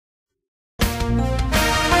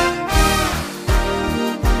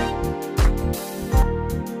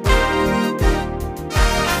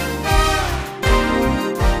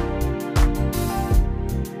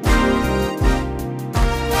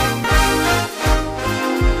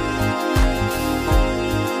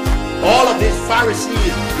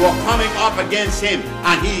Pharisees were coming up against him,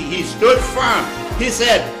 and he stood firm. He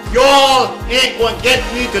said, y'all ain't going to get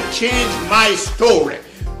me to change my story.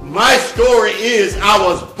 My story is I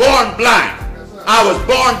was born blind. I was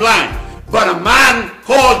born blind. But a man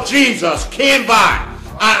called Jesus came by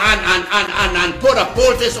and put a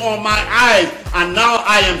poultice on my eyes, and now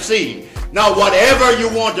I am seeing. Now, whatever you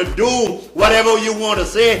want to do, whatever you want to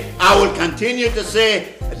say, I will continue to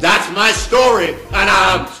say, that's my story, and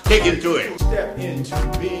I'm sticking to it. Step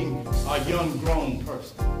into being a young grown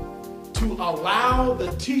person, to allow the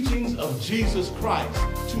teachings of Jesus Christ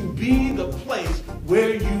to be the place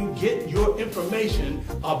where you get your information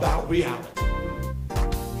about reality.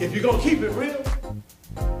 If you're going to keep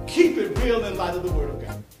it real in light of the Word of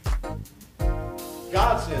God.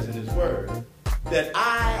 God says in His Word that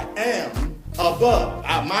I am above.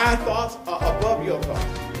 My thoughts are above your thoughts.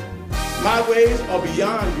 My ways are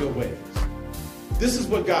beyond your ways. This is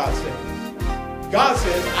what God says. God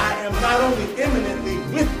says, I am not only eminently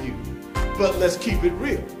with you, but let's keep it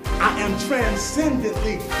real. I am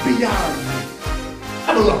transcendently beyond you.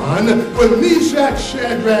 Babylon with Meshach,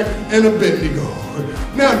 Shadrach, and Abednego.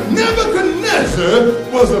 Now,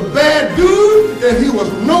 Nebuchadnezzar was a bad dude, and he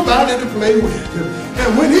was nobody to play with.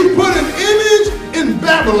 And when he put an image in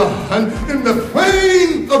Babylon, in the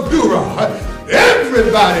plain of Dura,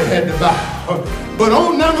 everybody had to bow. But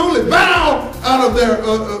not only bow out of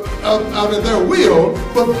their will,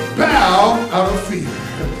 but bow out of fear.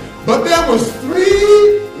 But there was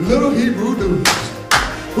 3 little Hebrew dudes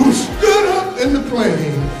who stood up in the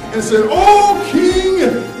plain and said, "Oh,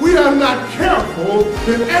 King, we are not careful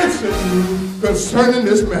to answer you concerning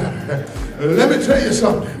this matter." Let me tell you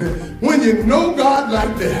something. When you know God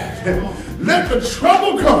like that, let the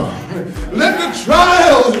trouble come, let the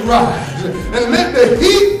trials rise, and let the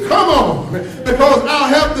heat come on, because I'll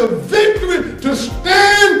have the victory to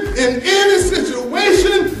stand in any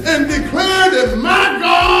situation and declare that my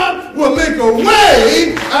God will make a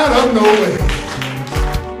way out of no way.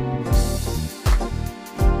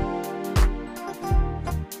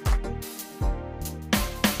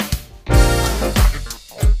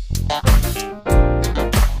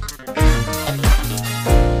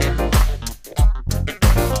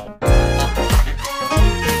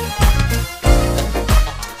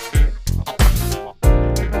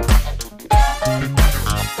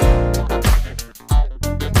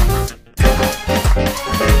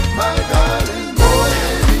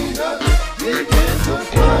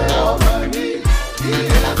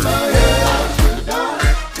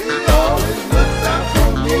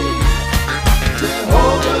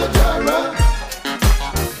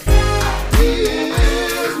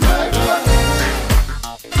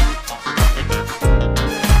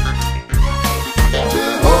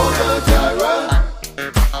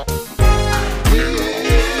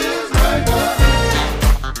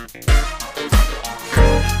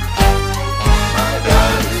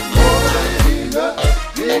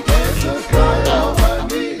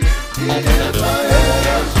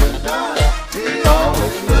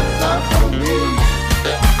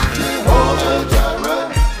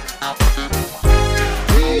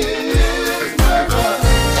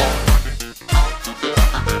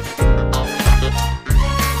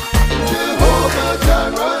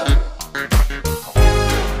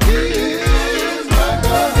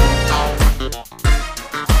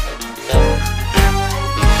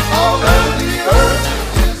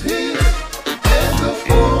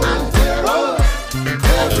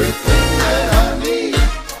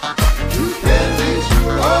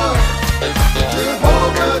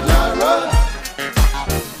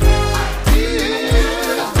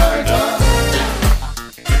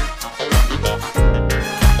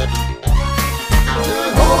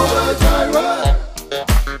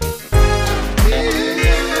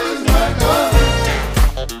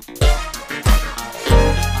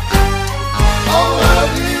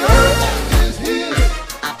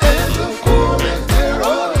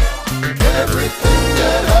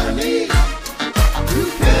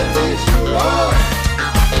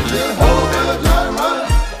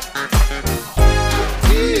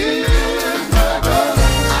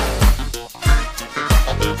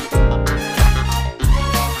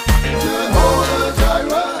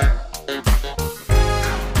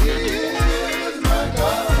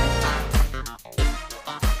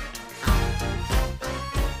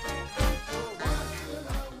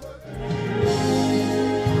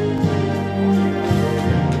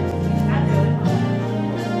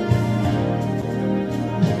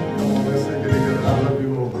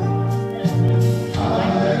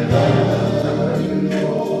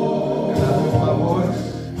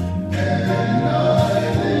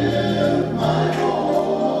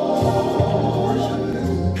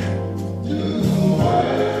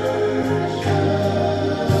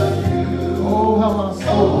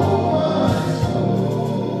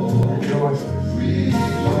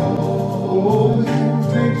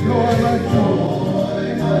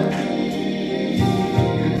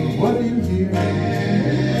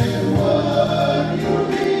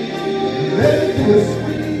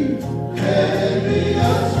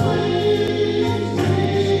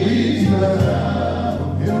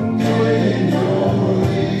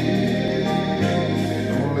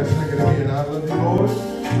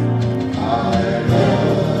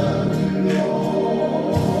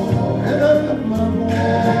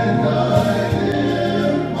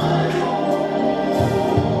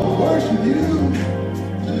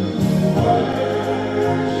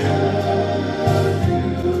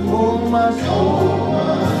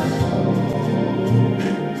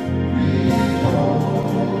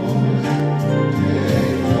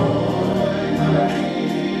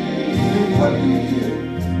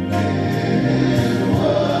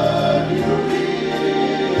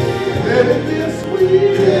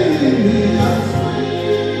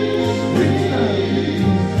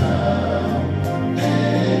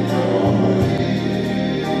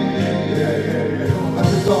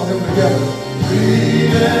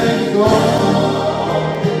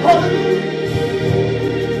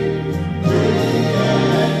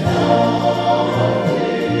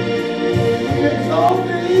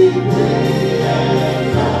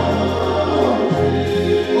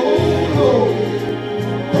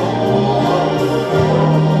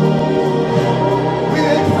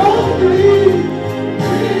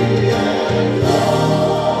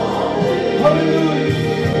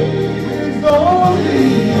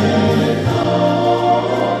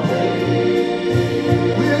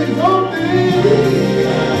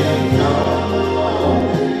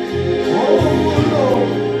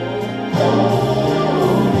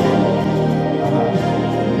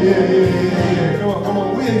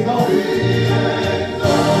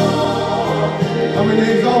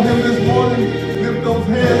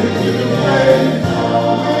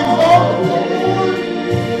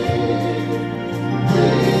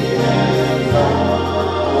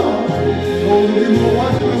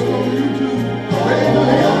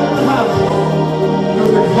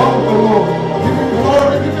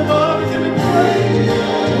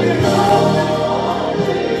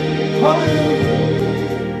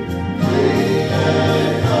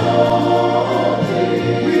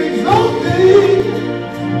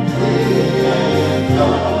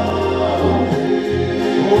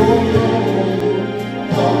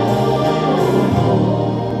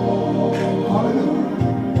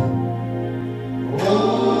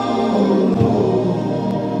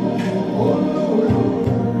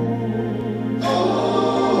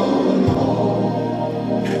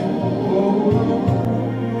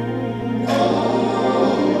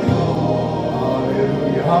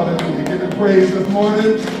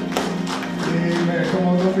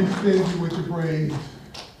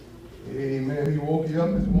 Amen. He woke you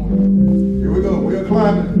up this morning. Here we go. We are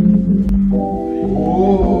climbing.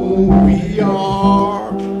 Oh, We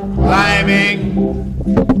are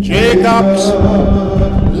climbing Jacob's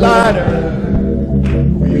ladder.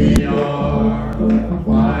 we are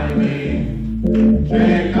climbing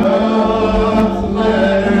Jacob's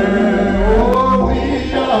ladder. Oh,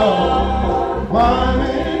 we are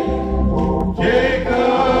climbing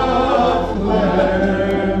Jacob's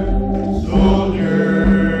ladder.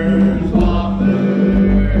 Soldiers of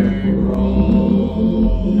the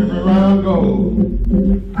road. Every round goes.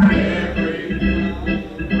 Every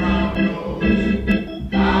round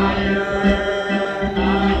goes higher,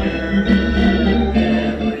 higher.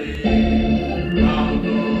 Every round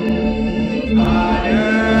goes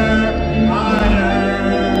higher,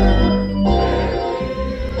 higher. Every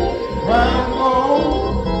round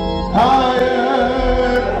goes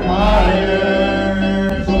higher,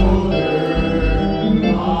 higher.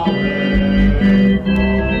 Soldiers of the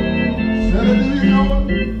road. Sinner, do you know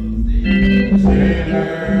it?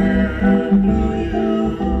 Sinner, do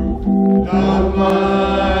you love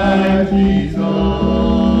my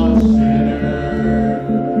Jesus? Sinner,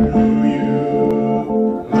 do you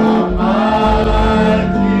love my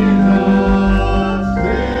Jesus?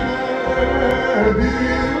 Sinner, do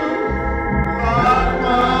you love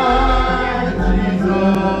my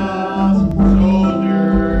Jesus?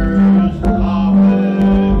 Soldiers of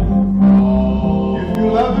the road. If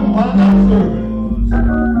you love him, why not serve him?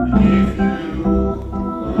 If you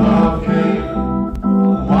love him,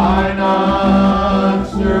 why not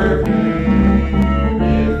serve him?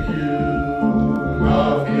 If you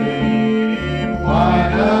love him,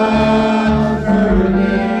 why not serve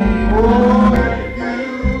him? Oh, if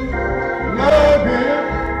you love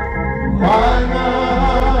him, why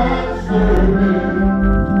not serve him?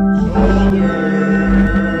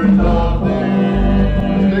 Soldiers of the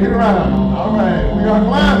Stick it around. All right, we are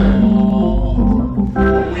climbing.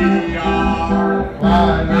 We are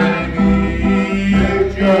climbing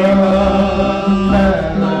Jacob's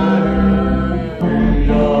ladder.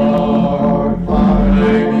 We are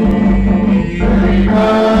climbing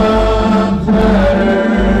Jacob's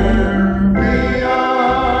ladder. We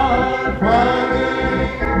are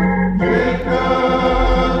climbing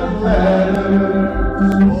Jacob's ladder.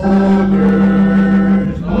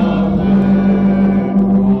 Soldiers of the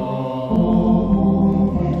road.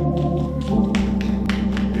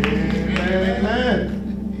 Amen.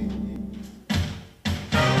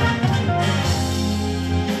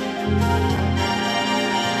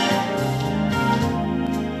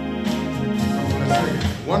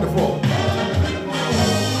 Wonderful.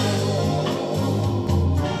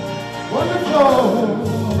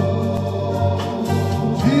 Wonderful.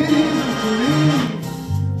 Jesus to me.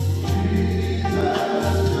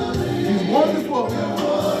 He's wonderful.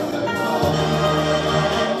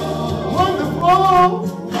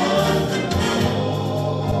 Wonderful.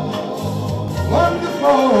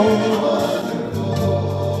 Wonderful.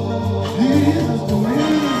 Jesus to me.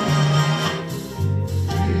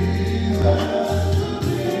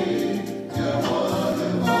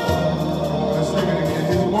 Let's sing it again.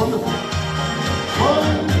 He's wonderful.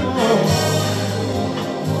 Wonderful.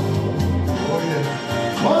 Oh,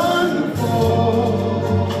 yeah. Wonderful.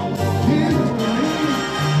 Jesus to me.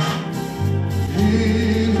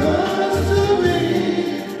 Jesus to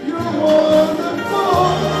me. You're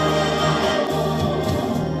wonderful.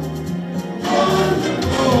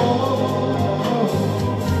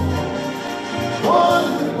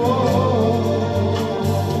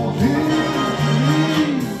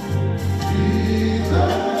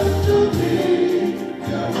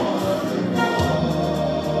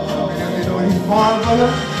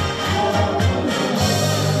 Marvelous,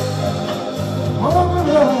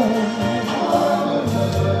 marvelous,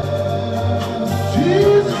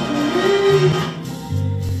 Jesus to me,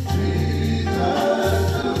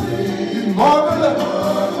 He's marvelous,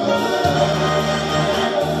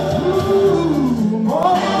 ooh,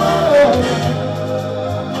 marvelous,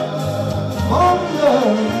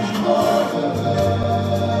 marvelous,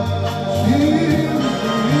 Jesus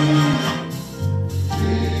to me.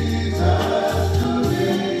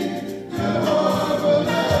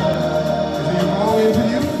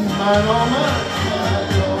 Mine, oh mine,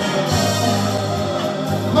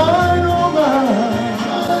 mine, oh mine,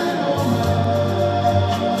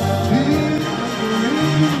 Jesus to me,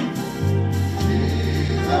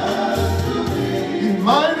 He's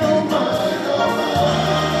mine, oh mine,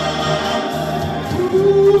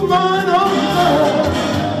 ooh, mine, oh mine,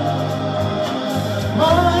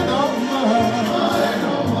 mine, oh mine,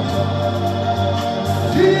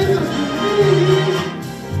 Jesus to me.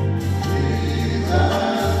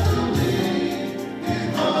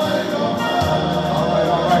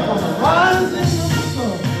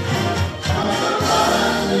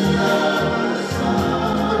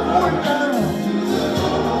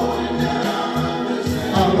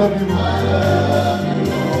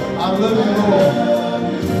 I love you, Lord.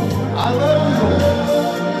 I love you, Lord.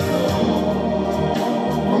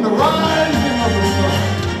 From the rising of the sun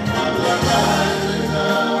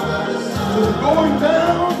to the going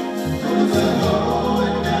down to the same.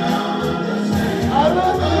 I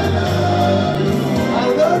love you. I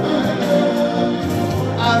love you.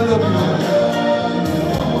 I love you.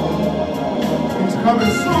 He's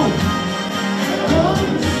coming soon.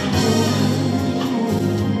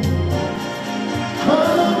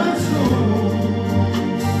 Coming soon.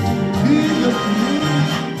 Jesus for me.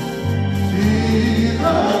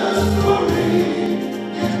 Jesus for me.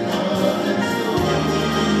 He's coming soon.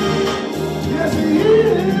 Yes, he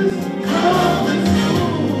is coming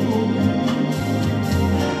soon.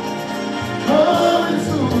 Coming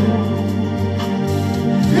soon.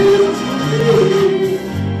 Jesus for me.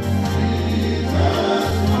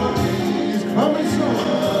 Jesus for me. He's coming soon.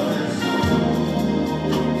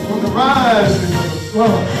 From the rising of the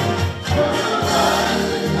sun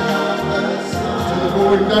to the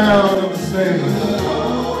going down of the same.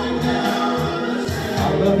 I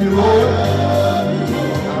love you, Lord.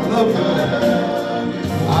 I love you, Lord.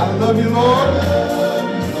 I love you, Lord.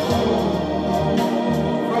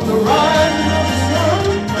 From the rising of the sun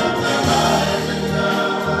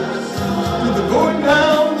to the going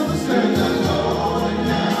down of the same.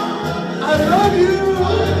 I love you.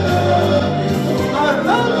 I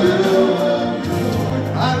love you.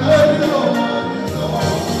 I love you, Lord.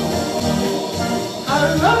 I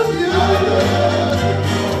love you.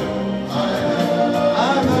 I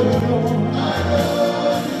love you, Lord.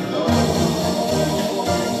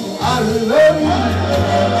 I love you.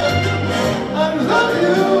 I love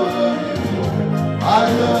you. I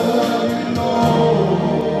love you, Lord.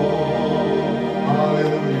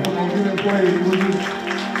 Hallelujah. Come on, give him praise, will you?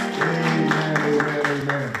 Amen, amen,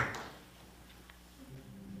 amen.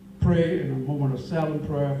 Pray in a moment of silent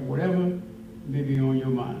prayer for whatever may be on your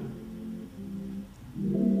mind.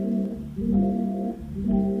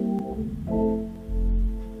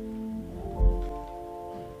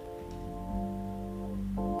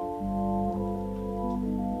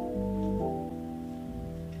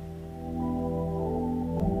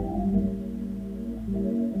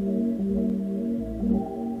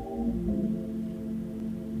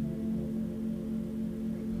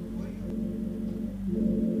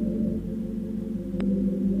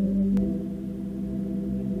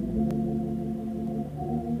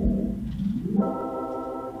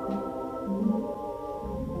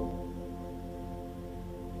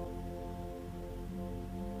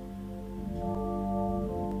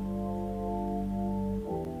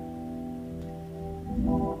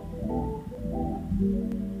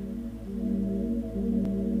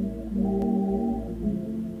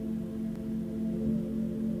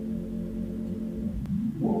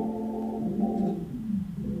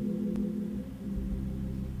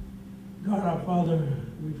 God our Father,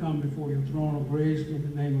 we come before your throne of grace in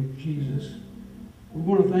the name of Jesus. We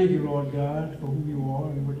want to thank you, Lord God, for who you are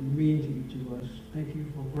and what you mean to each of us. Thank you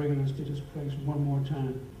for bringing us to this place one more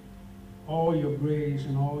time. All your grace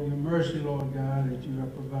and all your mercy, Lord God, that you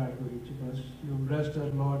have provided for each of us. You have blessed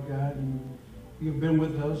us, Lord God, and you have been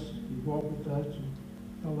with us. You walked with us, you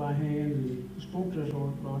held our hands, and you spoke to us,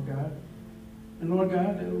 Lord God. And Lord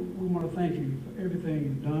God, we want to thank you for everything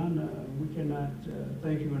you've done. We cannot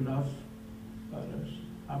thank you enough.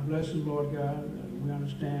 Our blessings, Lord God, we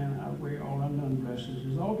understand outweigh all our non-blessings.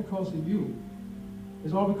 It's all because of you.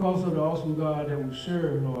 It's all because of the awesome God that we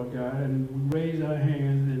serve, Lord God, and we raise our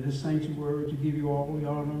hands in this sanctuary to give you all the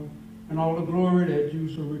honor and all the glory that you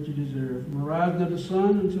so richly deserve. From the rising of the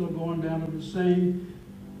sun until the going down of the same,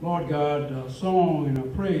 Lord God, a song and a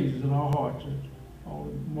praise in our hearts, all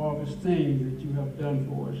the marvelous things that you have done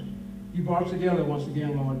for us. You brought us together once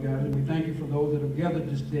again, Lord God, and we thank you for those that have gathered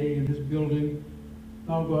this day in this building.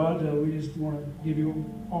 Now, God, we just want to give you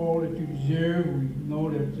all that you deserve. We know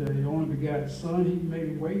that your only begotten Son, he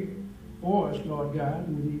made a way for us, Lord God.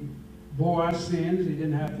 And he bore our sins. He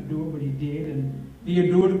didn't have to do it, but he did. And he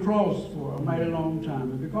endured the cross for a mighty long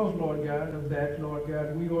time. And because, Lord God, of that, Lord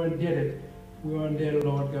God, we are indebted. We are indebted,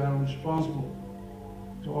 Lord God, and responsible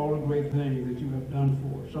to all the great things that you have done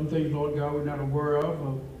for us. Some things, Lord God, we're not aware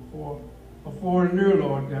of or foreign near,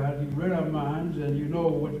 Lord God. You've read our minds, and you know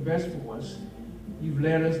what's best for us. You've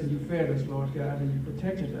led us and you fed us, Lord God, and you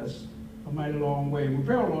protected us a mighty long way. We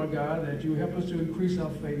pray, Lord God, that you help us to increase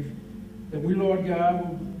our faith, that we, Lord God,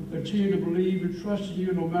 will continue to believe and trust in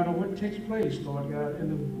you no matter what takes place, Lord God,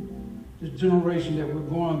 in this generation that we're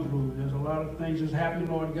going through. There's a lot of things that's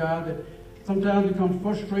happening, Lord God, that sometimes become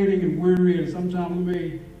frustrating and weary, and sometimes we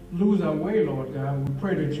may lose our way, Lord God. We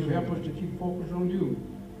pray that you help us to keep focused on you.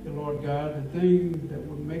 Lord God, the thing that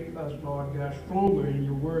would make us, Lord God, stronger in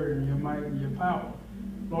your word and your might and your power.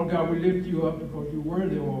 Lord God, we lift you up because you're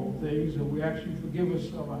worthy of all things, and we ask you to forgive us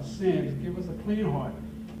of our sins. Give us a clean heart,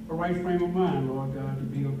 a right frame of mind, Lord God, to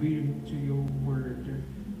be obedient to your word.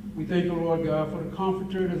 We thank you, Lord God, for the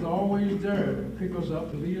comforter that's always there to pick us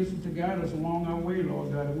up, to lead us and to guide us along our way,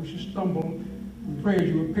 Lord God. And we should stumble. We pray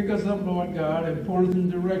you would pick us up, Lord God, and point us in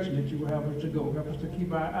the direction that you will have us to go. Help us to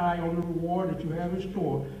keep our eye on the reward that you have in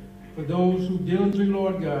store for those who diligently,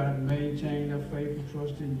 Lord God, maintain their faith and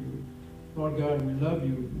trust in you. Lord God, we love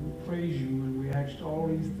you, we praise you, and we ask all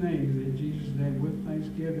these things in Jesus' name. With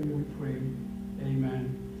thanksgiving we pray.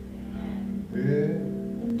 Amen. There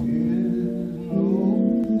is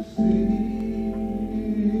no secret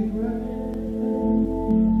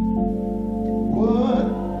what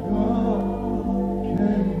God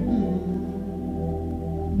can do.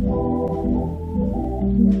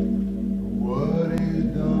 What is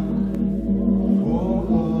done for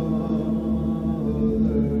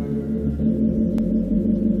others,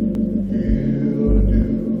 He'll do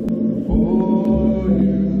for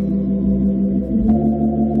you.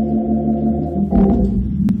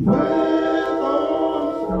 With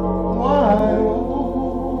arms wide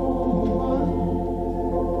open,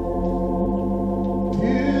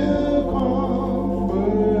 He'll comfort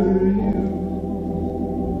you.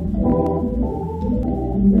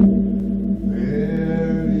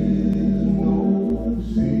 There is no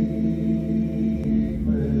secret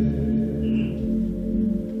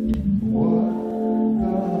what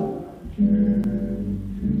God can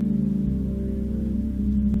do.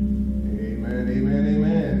 Amen, amen,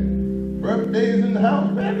 amen. Birthdays in the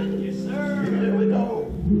house, baby? Yes, sir. Here we go.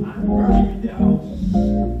 I'm worshiping in the house.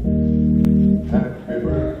 Happy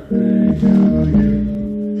birthday to you.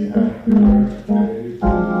 Happy birthday to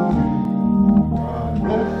you. God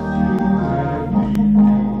bless you and keep you.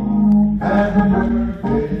 Happy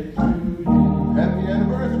birthday to you. Happy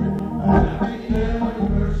anniversary. Happy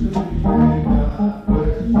anniversary. May God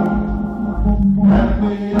bless you.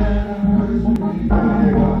 Happy anniversary. May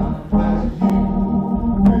God bless you.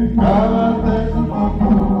 May God bless you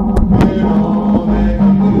in all that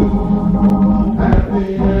you do. Happy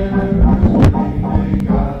anniversary. May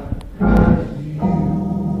God bless you.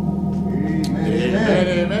 Amen, Amen.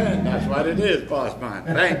 amen. That's what it is, boss man.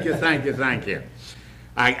 Thank you, thank you, thank you.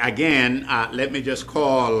 Again, let me just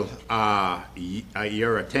call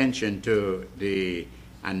your attention to the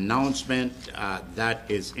announcement that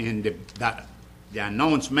is in the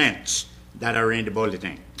announcements that are in the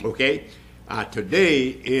bulletin. Okay, today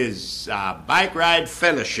is bike ride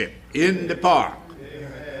fellowship in the park,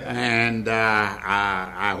 and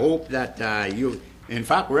I hope that you. In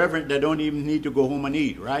fact, Reverend, they don't even need to go home and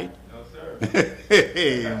eat, right?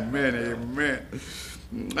 Amen, amen.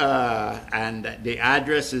 And the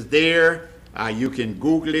address is there. You can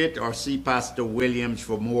Google it or see Pastor Williams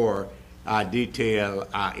for more detailed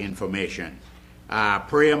information.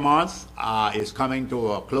 Prayer month is coming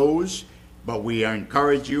to a close, but we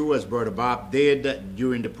encourage you, as Brother Bob did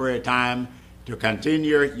during the prayer time, to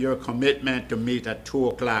continue your commitment to meet at 2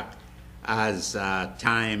 o'clock as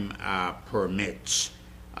time permits.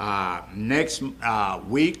 Next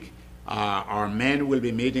week, our men will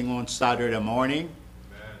be meeting on Saturday morning.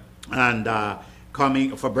 Amen. And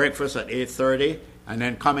coming for breakfast at 8:30, and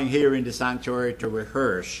then coming here in the sanctuary to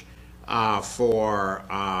rehearse for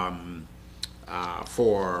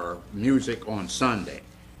music on Sunday.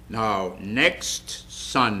 Now, next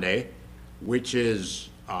Sunday, which is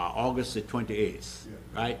August the 28th,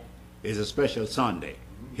 right, is a special Sunday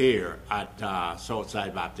here at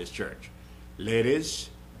Southside Baptist Church. Ladies,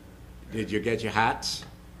 did you get your hats?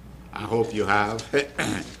 I hope you have.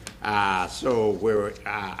 So we're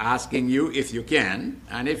asking you, if you can,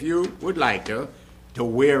 and if you would like to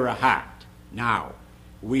wear a hat. Now,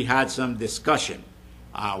 we had some discussion.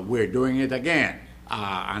 We're doing it again.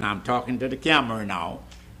 And I'm talking to the camera now,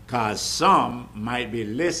 because some might be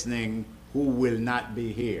listening who will not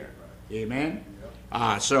be here. Amen?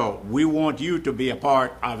 So we want you to be a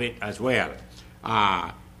part of it as well.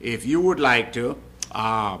 If you would like to,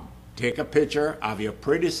 take a picture of your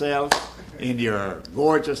pretty self in your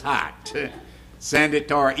gorgeous hat. Send it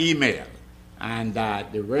to our email. And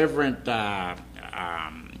the Reverend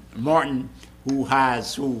Martin,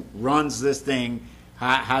 who runs this thing,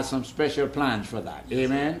 has some special plans for that.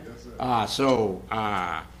 Amen? So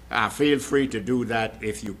feel free to do that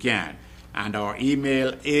if you can. And our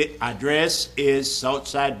email address is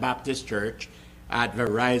Southside Baptist Church at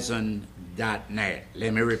Verizon.net.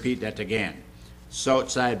 Let me repeat that again.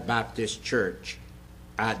 Southside Baptist Church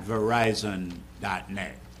at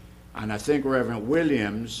Verizon.net. And I think Reverend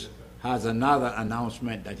Williams has another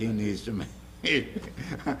announcement that he needs to make. Praise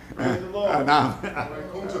the Lord. And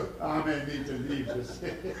I may need to leave this.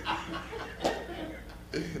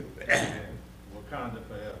 Wakanda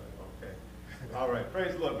forever. Okay. All right.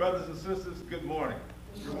 Praise the Lord. Brothers and sisters, good morning.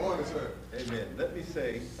 Good morning, sir. Amen. Let me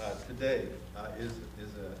say today is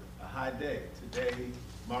a high day. Today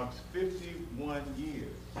marks 51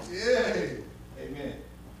 years. Yay! Amen.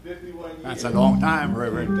 51 years. That's a long time,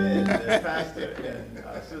 Reverend. Amen. The pastor and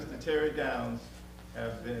Sister Terry Downs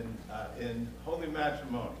have been in holy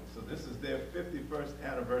matrimony. So this is their 51st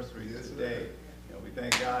anniversary today. And we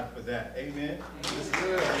thank God for that. Amen. Yes,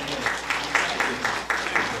 sir.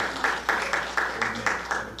 Amen.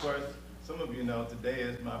 And of course, some of you know today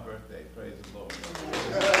is my birthday. Praise the Lord.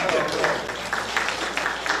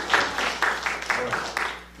 All right.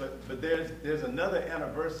 But there's another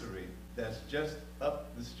anniversary that's just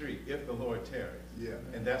up the street, if the Lord tarries. Yeah.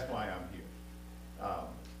 And that's why I'm here.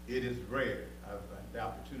 It is rare. I've had the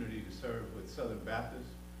opportunity to serve with Southern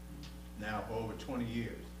Baptists now for over 20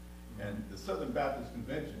 years. And the Southern Baptist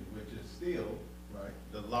Convention, which is still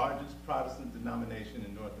the largest Protestant denomination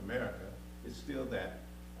in North America, is still that.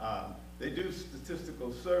 They do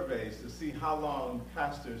statistical surveys to see how long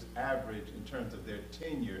pastors average in terms of their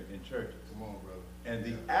tenure in churches. Come on, brother. And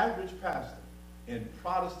the average pastor in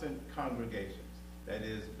Protestant congregations, that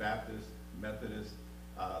is Baptist, Methodist,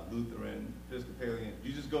 Lutheran, Episcopalian,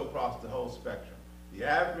 you just go across the whole spectrum. The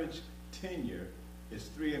average tenure is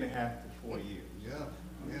 3.5 to 4 years. Yeah,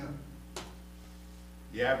 yeah.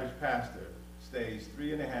 The average pastor stays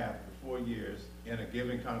 3.5 to 4 years in a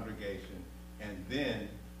given congregation and then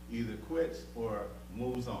either quits or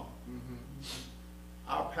moves on.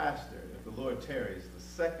 Our pastor, if the Lord tarries, the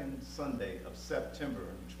second Sunday of September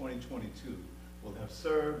in 2022, will have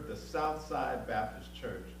served the Southside Baptist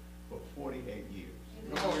Church for 48 years.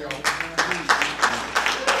 Come on, y'all.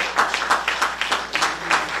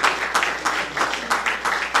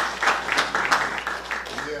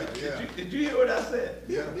 Did you hear what I said?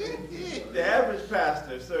 Yeah. The average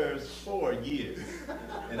pastor serves 4 years,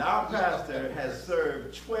 and our pastor has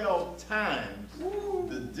served 12 times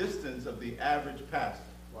the distance of the average pastor.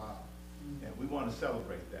 Wow. And we want to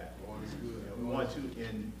celebrate that. Lord is good. And we want to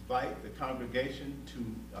invite the congregation to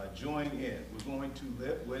join in. We're going to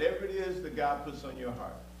lift whatever it is that God puts on your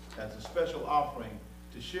heart as a special offering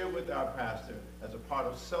to share with our pastor as a part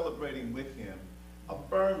of celebrating with him,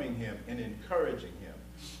 affirming him, and encouraging him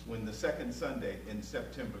when the second Sunday in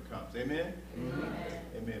September comes. Amen? Amen.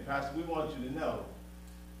 Amen. Pastor, we want you to know,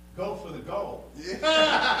 go for the goal. Yeah.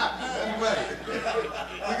 That's right. We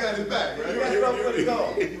got his back, right? You got to go for the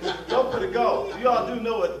goal. Go for the goal. You all do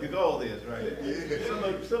know what the goal is, right?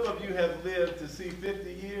 Yeah. Some of you have lived to see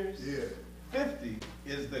 50 years. Yeah. 50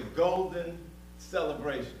 is the golden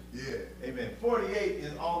celebration. Yeah. Amen. 48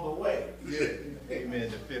 is on the way. Yeah.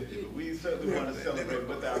 Amen to 50. But we certainly want to celebrate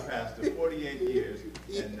with our pastor 48 years.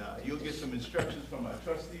 And you'll get some instructions from our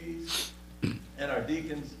trustees and our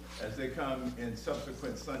deacons as they come in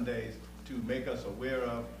subsequent Sundays to make us aware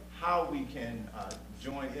of how we can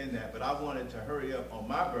join in that. But I wanted to hurry up on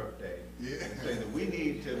my birthday and say that we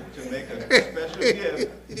need to make a special gift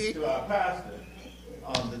to our pastor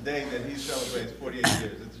on the day that he celebrates 48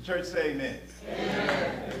 years. Does the church say amen?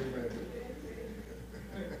 Amen.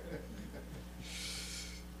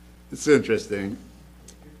 It's interesting.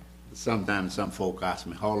 Sometimes some folk ask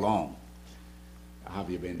me, how long have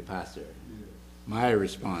you been the pastor? My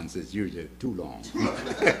response is usually too long.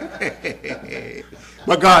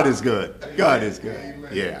 But God is good. God is good.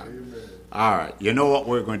 Amen. Yeah. Amen. All right. You know what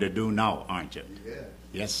we're going to do now, aren't you? Yeah.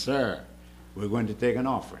 Yes, sir. We're going to take an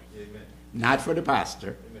offering. Amen. Not for the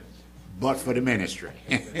pastor, Amen. but for the ministry.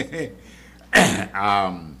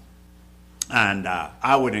 And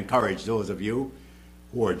I would encourage those of you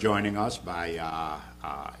who are joining us by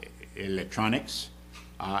electronics,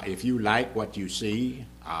 if you like what you see,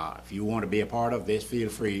 if you want to be a part of this, feel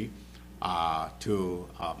free to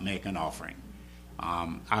make an offering.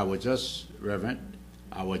 I was just, Reverend,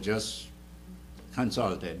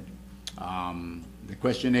 consulted. The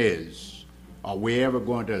question is, are we ever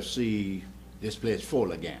going to see this place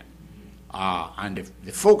full again? And if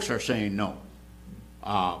the folks are saying no,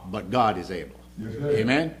 but God is able. Yes,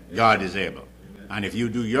 Amen? God is able. Amen. And if you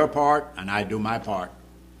do your part and I do my part,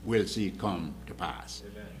 we'll see it come to pass.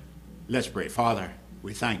 Amen. Let's pray. Father,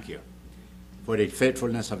 we thank you for the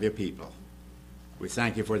faithfulness of your people. We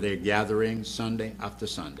thank you for their gathering Sunday after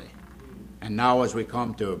Sunday. And now as we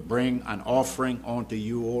come to bring an offering unto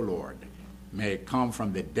you, O Lord, may it come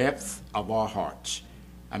from the depth of our hearts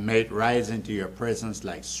and may it rise into your presence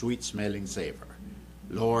like sweet-smelling savor.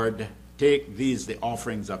 Lord, take these, the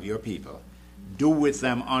offerings of your people. do with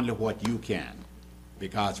them only what you can,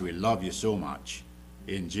 because we love you so much.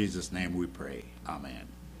 In Jesus' name we pray. Amen.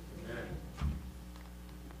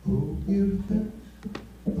 Oh, give thanks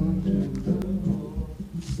unto the Lord,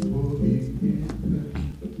 for he is good,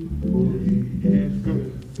 for he is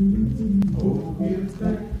good. Oh, give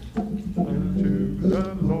thanks unto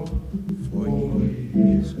the Lord, for he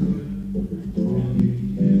is good, for he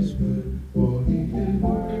is good, for he is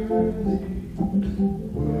worthy,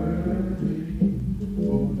 worthy,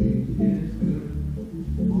 for he is good,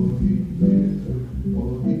 for he is good,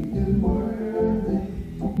 for he is worthy,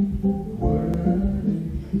 worthy.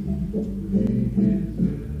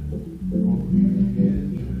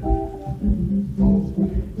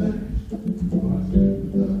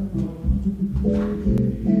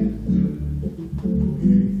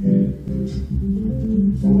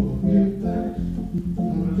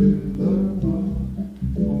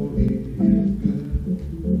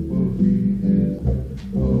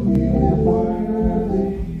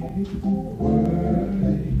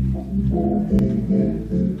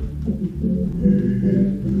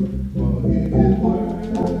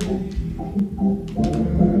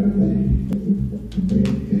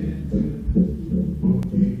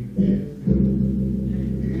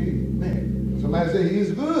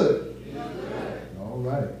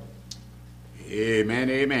 Amen,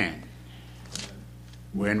 amen.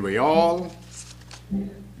 When we all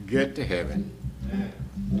get to heaven,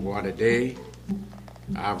 what a day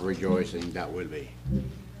of rejoicing that will be.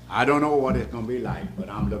 I don't know what it's going to be like, but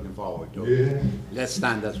I'm looking forward to it. Yeah. Let's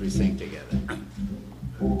stand as we sing together. Here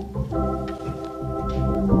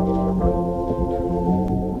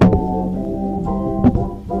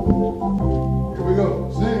we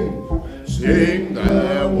go. Sing. Sing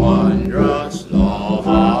the wondrous love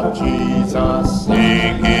of Jesus.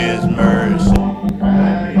 Sing his mercy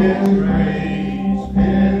And his grace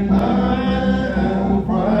in time,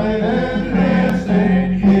 bright and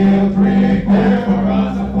blessed, he'll prepare for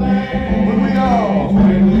us a place. When we all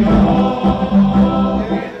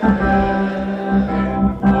get to heaven,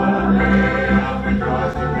 what a day of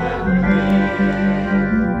rejoicing that will be.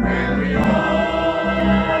 When we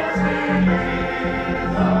all see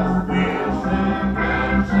Jesus, we'll sing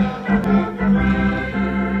and shout the victory.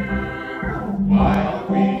 While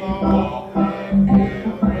we walk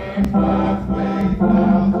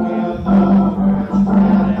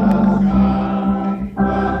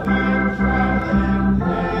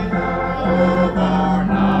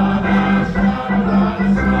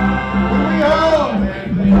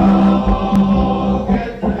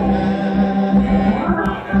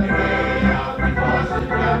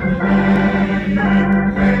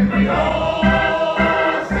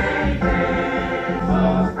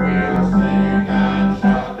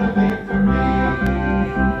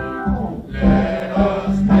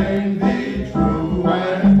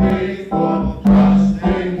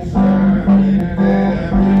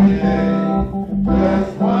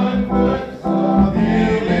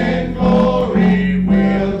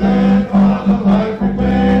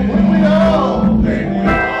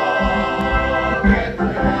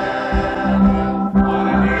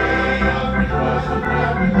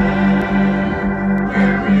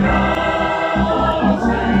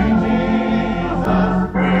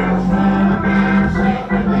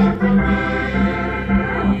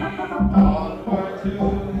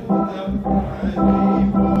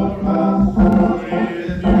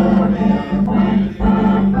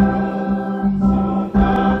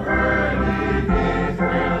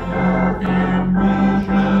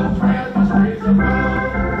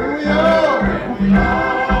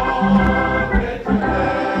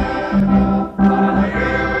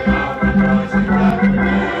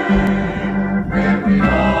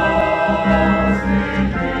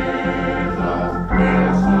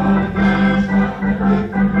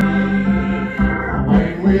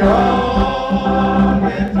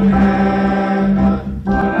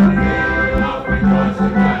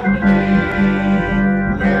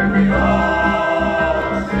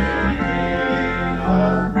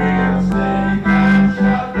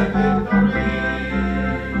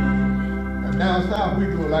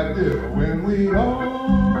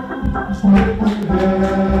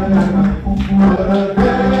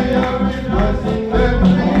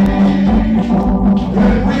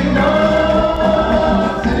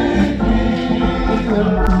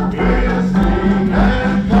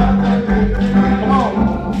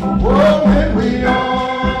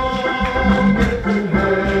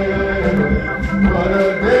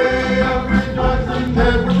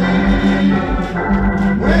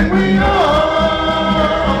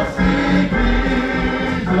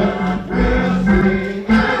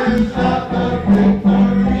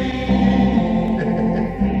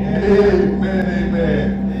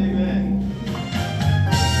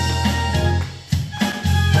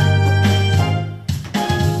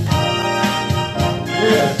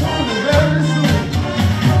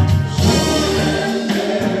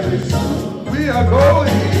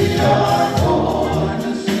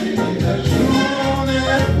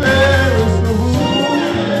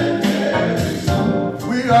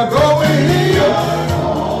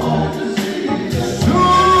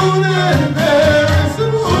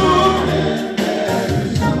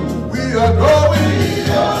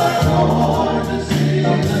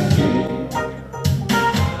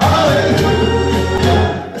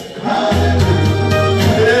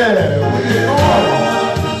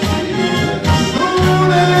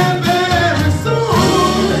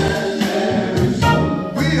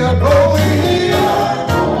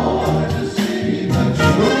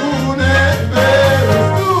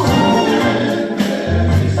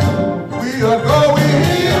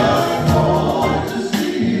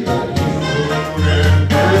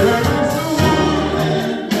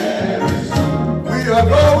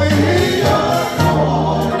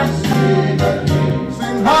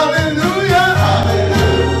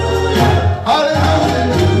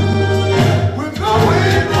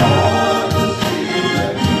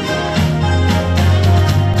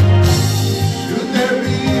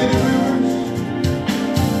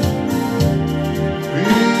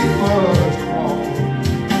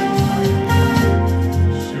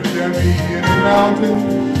mountain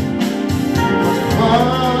was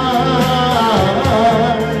climbed.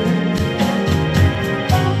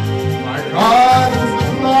 My God will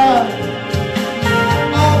supply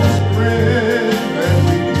all the strength that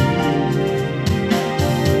we need.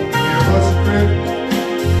 Give us strength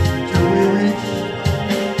till we reach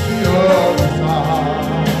the other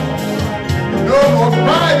side. No more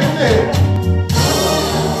crying there.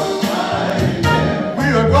 We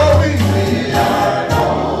are going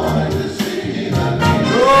to see the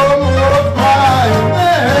King. No more crying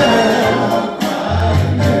there.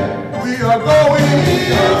 We are going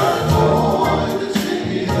to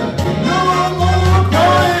see the King. No more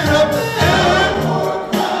crying up there.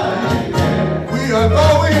 We are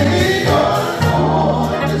going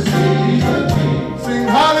to see the King. Sing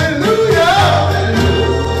hallelujah,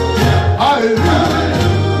 hallelujah.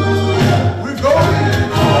 We're going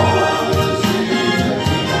to see the King.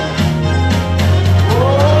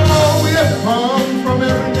 Oh, we have come from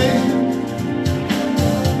every nation.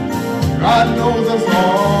 God knows us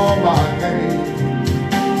all by name.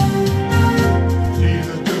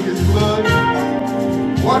 Jesus took his blood,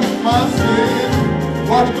 washed my sin,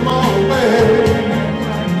 washed them all away.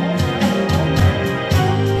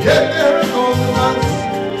 Yet there are those of us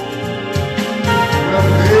who have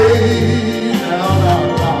laid down our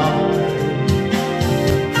lives.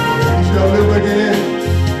 We shall live again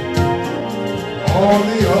on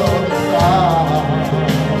the other side.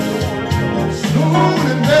 Soon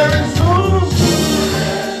and very soon,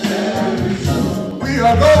 we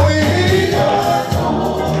are going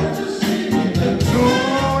to see the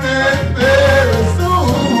soon and very soon.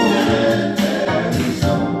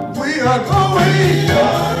 We are going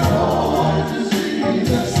to see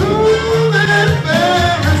the soon and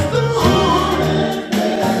very soon.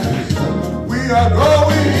 We are going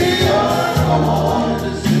to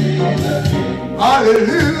see the King.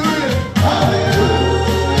 Hallelujah,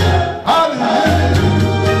 hallelujah, hallelujah.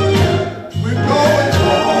 We're going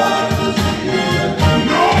to see the King.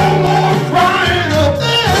 No more crying up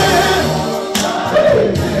there.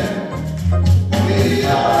 We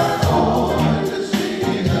are going to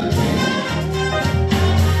see the King.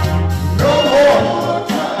 No more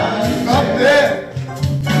crying up there.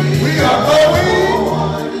 We are going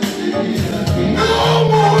to see the King. No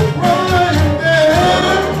more crying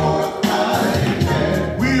there.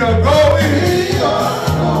 We are going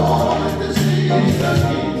to see the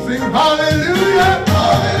King. Sing hallelujah,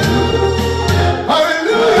 hallelujah,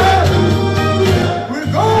 hallelujah. We're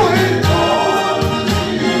going to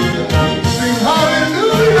see the King. Sing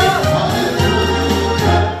hallelujah,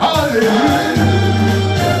 hallelujah, hallelujah.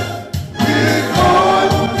 We're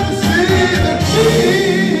going to see the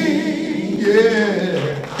King.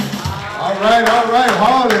 Yeah. All right,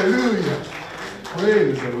 hallelujah.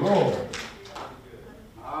 Praise the Lord.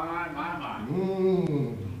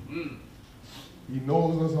 He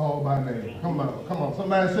knows us all by name. Come on.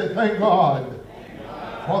 Somebody say, thank God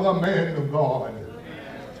for the man of God.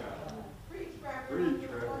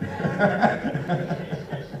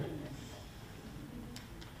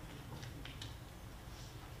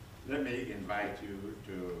 Let me invite you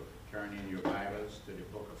to turn in your Bibles to the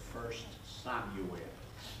book of 1 Samuel.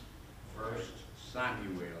 1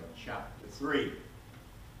 Samuel chapter 3.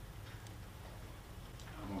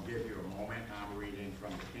 I'm going to give you a moment. I'm reading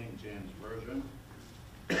from the King James Version.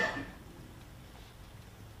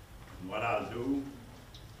 What I'll do,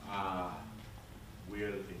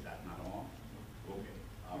 is that not on? Okay,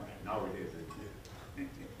 all right, now it is.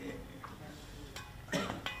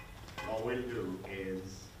 What we'll do is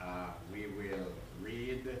we will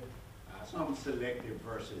read some selected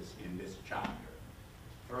verses in this chapter.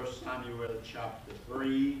 1 Samuel chapter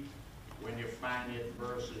 3, when you find it,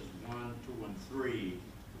 verses 1, 2, and 3,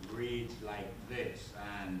 reads like this.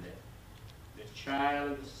 And the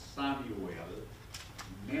child Samuel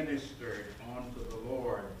ministered unto the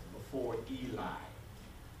Lord before Eli,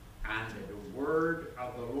 and the word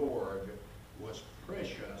of the Lord was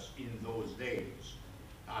precious in those days.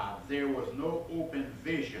 There was no open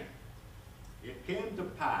vision. It came to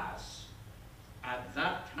pass at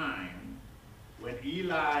that time, when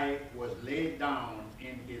Eli was laid down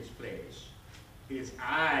in his place, his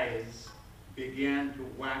eyes began to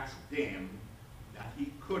wax dim, that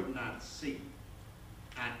he could not see.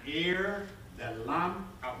 And ere the lamp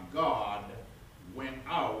of God went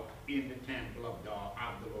out in the temple of the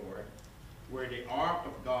Lord, where the ark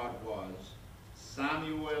of God was,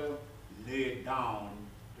 Samuel lay down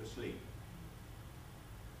to sleep.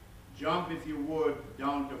 Jump, if you would,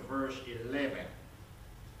 down to verse 11.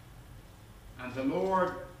 And the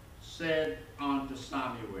Lord said unto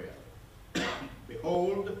Samuel,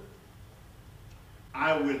 Behold,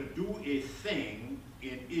 I will do a thing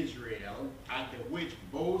in Israel at the which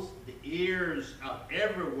both the ears of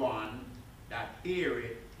everyone that hear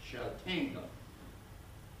it shall tingle.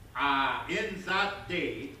 In that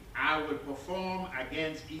day I will perform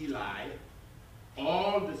against Eli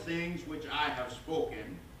all the things which I have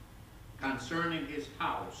spoken concerning his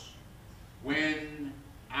house. When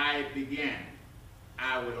I began,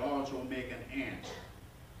 I will also make an end.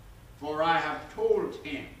 For I have told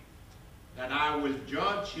him that I will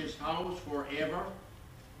judge his house forever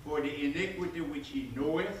for the iniquity which he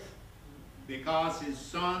knoweth, because his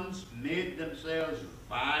sons made themselves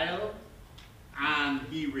vile, and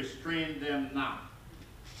he restrained them not.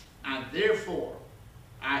 And therefore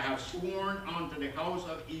I have sworn unto the house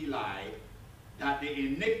of Eli that the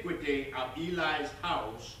iniquity of Eli's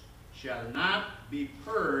house shall not be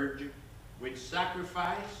purged with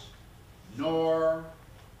sacrifice, nor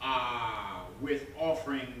with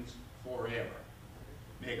offerings forever.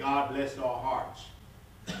 May God bless our hearts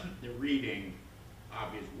the reading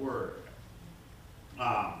of his word.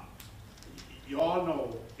 You all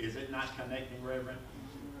know, is it not connecting, Reverend?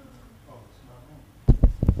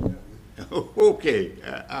 Okay,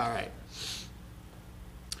 all right.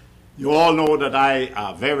 You all know that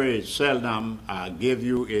I very seldom give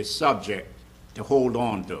you a subject to hold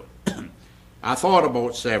on to. I thought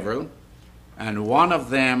about several, and one of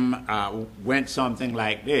them went something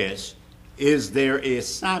like this: is there a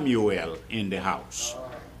Samuel in the house?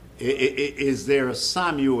 Is there a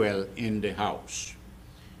Samuel in the house?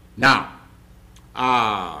 Now,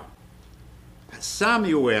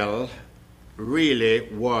 Samuel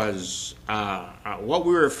really was what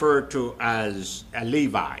we refer to as a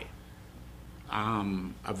Levi,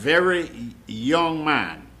 a very young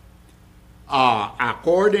man.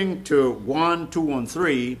 According to 1, 2, and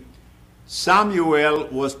 3, Samuel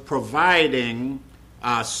was providing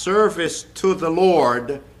service to the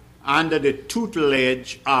Lord under the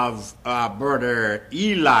tutelage of brother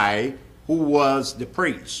Eli, who was the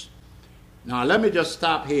priest. Now let me just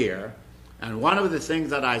stop here. And one of the things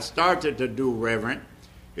that I started to do, Reverend,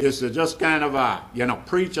 is to just kind of,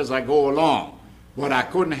 preach as I go along. But I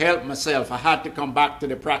couldn't help myself. I had to come back to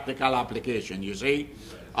the practical application, you see.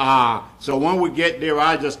 So when we get there,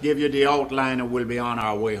 I'll just give you the outline and we'll be on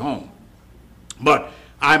our way home. But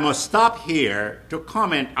I must stop here to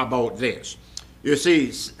comment about this. You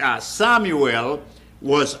see, Samuel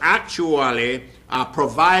was actually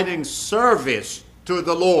providing service to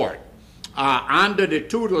the Lord under the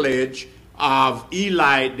tutelage of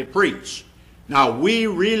Eli the priest. Now, we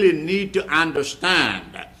really need to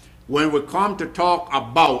understand when we come to talk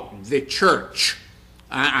about the church,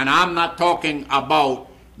 and I'm not talking about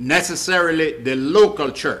necessarily the local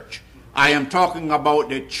church. I am talking about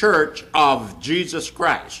the church of Jesus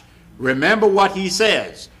Christ. Remember what he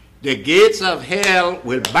says: the gates of hell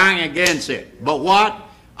will bang against it, but what?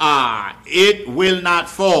 It will not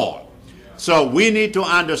fall. So we need to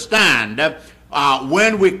understand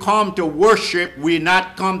when we come to worship, we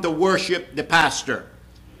not come to worship the pastor.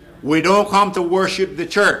 We don't come to worship the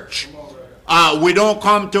church. We don't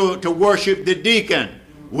come to worship the deacon.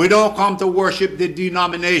 We don't come to worship the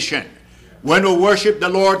denomination. When we worship the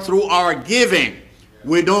Lord through our giving,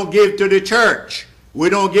 we don't give to the church. We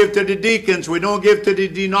don't give to the deacons. We don't give to the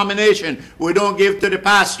denomination. We don't give to the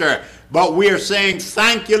pastor. But we are saying,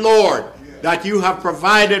 thank you, Lord, that you have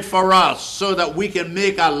provided for us so that we can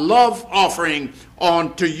make a love offering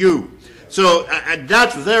unto you. So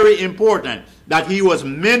that's very important, that he was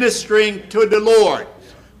ministering to the Lord.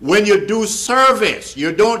 When you do service,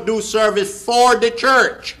 you don't do service for the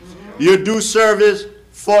church. You do service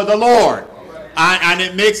for the Lord. And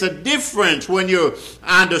it makes a difference when you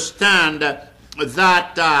understand that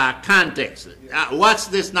context. Watch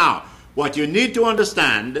this now. What you need to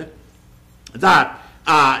understand, that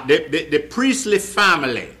the priestly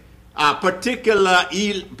family, particularly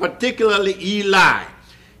Eli,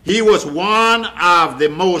 he was one of the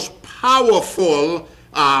most powerful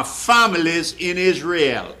families in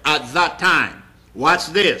Israel at that time. Watch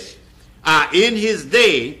this. In his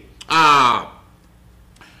day,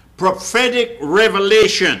 prophetic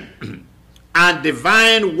revelation and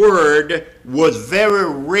divine word was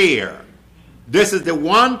very rare. This is the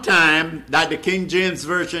one time that the King James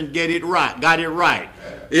Version got it right.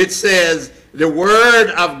 It says the word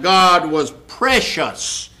of God was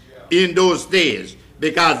precious in those days,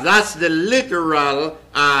 because that's the literal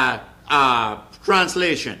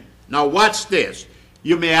translation. Now watch this.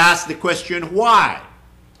 You may ask the question, why?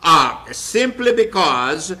 Simply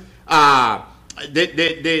because the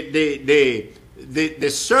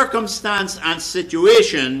circumstance and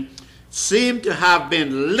situation seem to have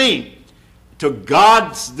been linked to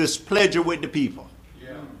God's displeasure with the people.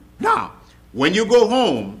 Now, when you go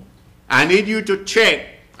home, I need you to check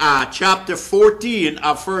chapter 14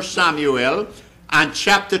 of 1 Samuel and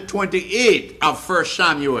chapter 28 of 1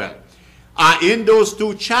 Samuel. In those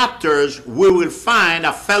two chapters, we will find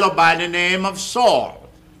a fellow by the name of Saul.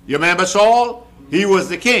 You remember Saul? He was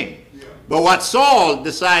the king. But what Saul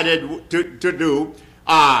decided to do,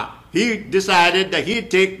 he decided that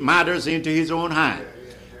he'd take matters into his own hand.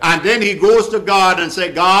 And then he goes to God and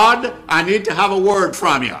say, God, I need to have a word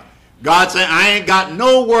from you. God said, I ain't got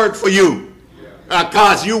no word for you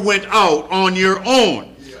because you went out on your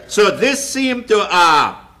own. So this seemed to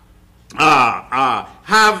have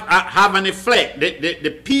an effect.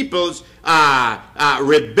 The people's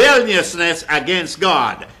rebelliousness against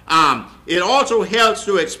God. It also helps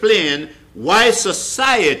to explain why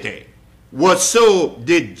society was so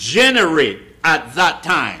degenerate at that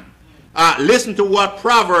time. Listen to what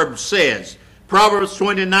Proverbs says. Proverbs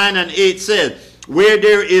 29:8 says, where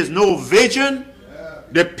there is no vision,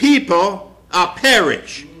 the people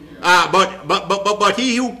perish. But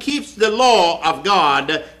he who keeps the law of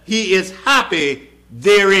God, he is happy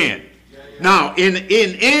therein. Now, in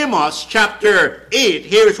Amos chapter 8,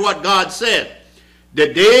 here's what God said.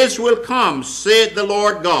 The days will come, saith the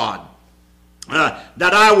Lord God,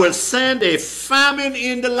 that I will send a famine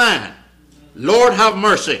in the land. Lord have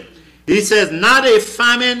mercy. He says, not a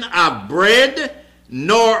famine of bread,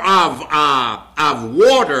 nor of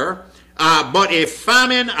water, but a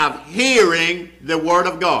famine of hearing the word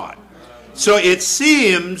of God. So it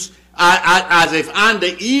seems as if under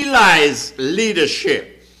Eli's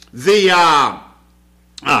leadership, the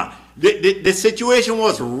situation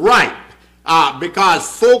was ripe because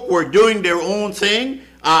folk were doing their own thing.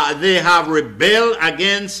 They have rebelled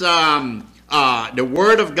against the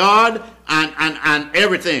word of God and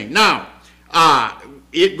everything. Now,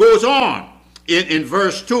 it goes on in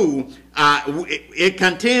verse 2. It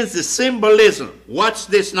contains the symbolism. Watch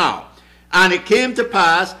this now. And it came to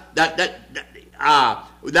pass that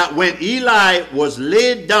when Eli was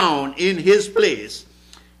laid down in his place,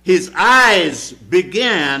 his eyes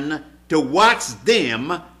began to wax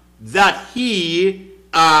dim that he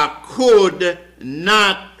could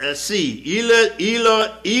not see.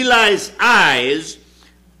 Eli's eyes,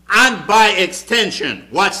 and by extension,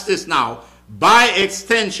 watch this now, by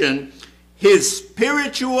extension, his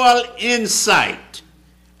spiritual insight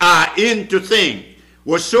into things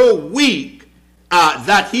was so weak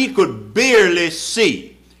that he could barely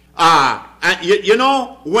see. And you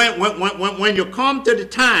know, when you come to the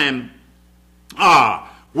time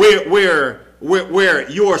where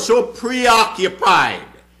you are so preoccupied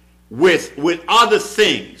with other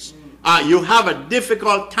things, you have a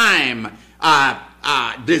difficult time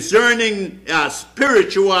discerning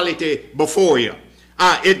spirituality before you.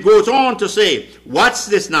 It goes on to say, watch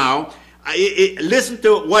this now. Listen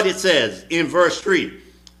to what it says in verse 3.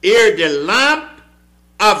 Ere the lamp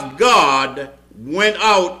of God went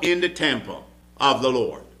out in the temple of the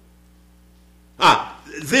Lord.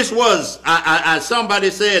 This was, as somebody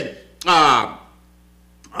said,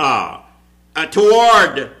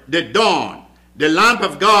 toward the dawn. The lamp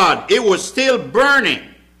of God, it was still burning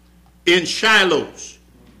in Shiloh's,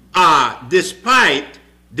 despite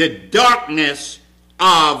the darkness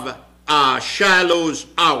of Shiloh's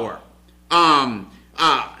hour.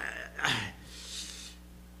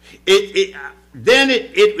 Then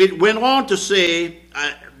it went on to say,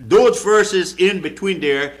 those verses in between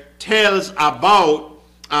there tells about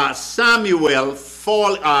Samuel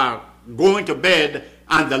going to bed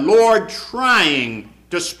and the Lord trying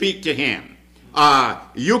to speak to him.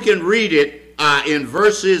 You can read it in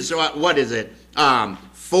verses, 4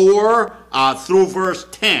 through verse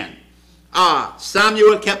 10.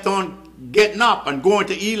 Samuel kept on getting up and going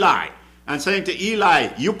to Eli and saying to Eli,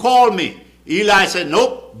 you called me. Eli said,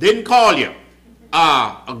 nope, didn't call you.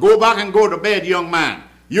 Go back and go to bed, young man.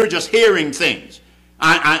 You're just hearing things.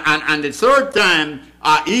 And the third time,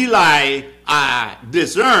 Eli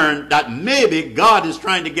discerned that maybe God is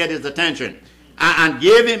trying to get his attention and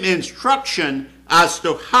gave him instruction as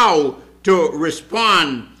to how to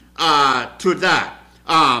respond to that.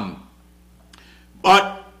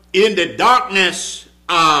 But in the darkness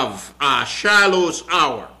of Shiloh's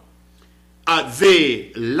hour,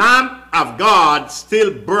 the lamp of God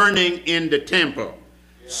still burning in the temple.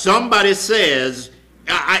 Somebody says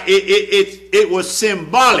it was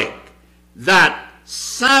symbolic that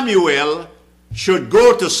Samuel should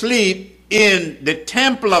go to sleep in the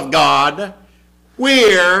temple of God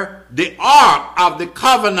where the Ark of the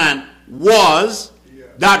Covenant was,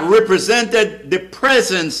 that represented the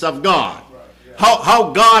presence of God.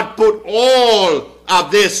 How God put all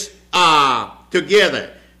of this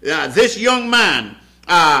together. This young man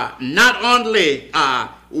not only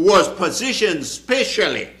was positioned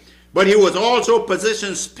spatially, but he was also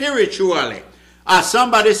positioned spiritually.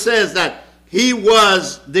 Somebody says that he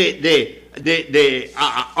was the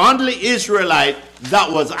only Israelite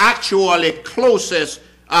that was actually closest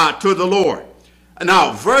to the Lord.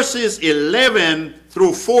 Now, verses 11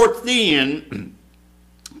 through 14,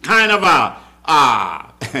 kind of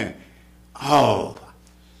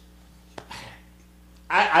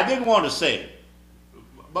I didn't want to say it,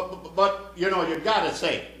 but you know, you got to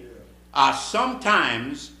say it.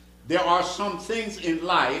 Sometimes there are some things in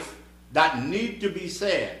life that need to be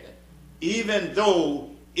said, even though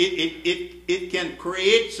it can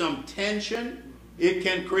create some tension, it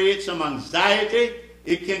can create some anxiety,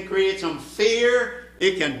 it can create some fear,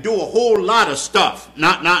 it can do a whole lot of stuff.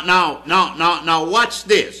 Now watch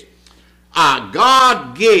this.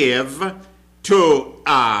 God gave to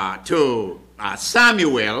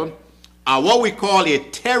Samuel what we call a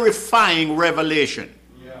terrifying revelation.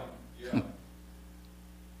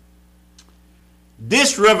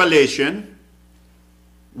 This revelation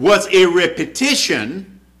was a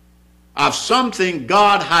repetition of something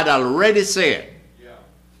God had already said.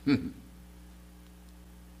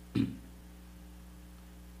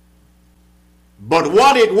 But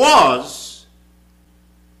what it was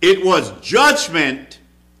judgment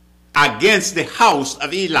against the house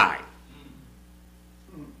of Eli.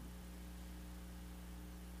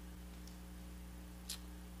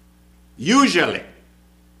 Usually,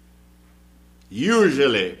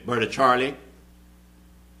 Brother Charlie,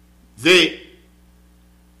 the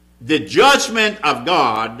judgment of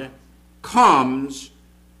God comes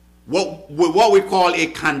with what we call a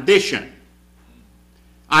condition.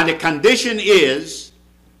 And the condition is,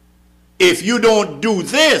 if you don't do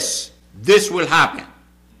this, this will happen.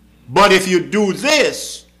 But if you do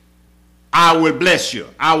this, I will bless you.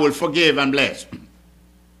 I will forgive and bless.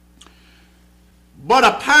 But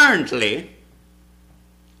apparently,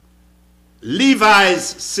 Levi's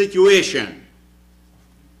situation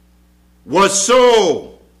was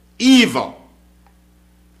so evil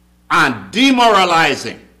and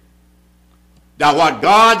demoralizing that what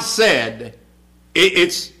God said,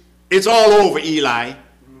 it's all over, Eli,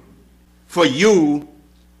 for you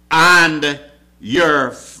and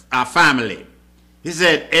your family. He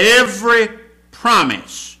said, every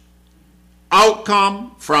promise,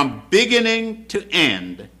 outcome from beginning to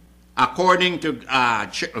end, according to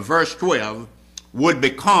verse 12, would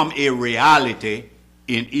become a reality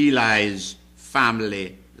in Eli's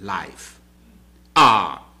family life.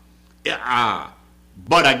 But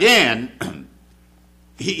again,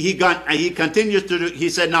 he continues to do, he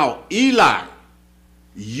said, now, Eli,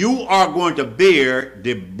 you are going to bear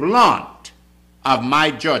the brunt of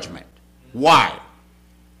my judgment. Why?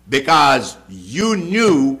 Because you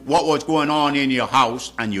knew what was going on in your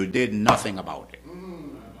house and you did nothing about it.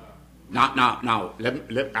 Now,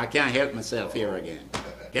 I can't help myself here again.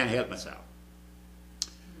 Can't help myself.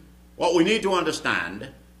 What we need to understand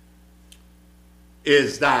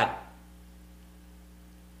is that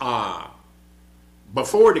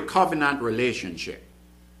before the covenant relationship,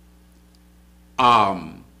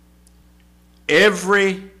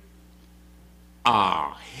 every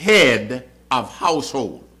head of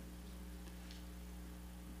household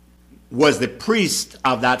was the priest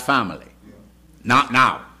of that family.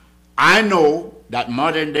 Now, I know that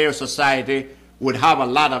modern day society would have a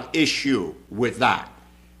lot of issue with that,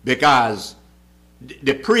 because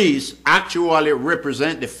the priests actually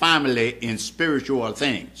represent the family in spiritual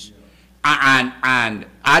things. And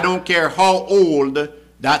I don't care how old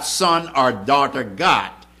that son or daughter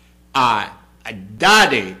got,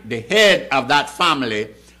 daddy, the head of that family,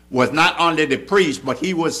 was not only the priest, but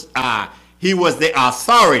he was the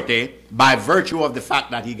authority by virtue of the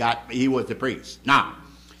fact that he was the priest. Now,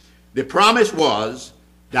 the promise was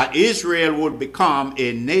that Israel would become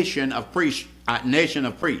a nation of priests.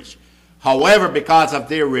 However, because of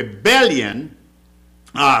their rebellion,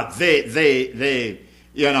 they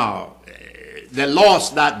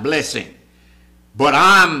lost that blessing. But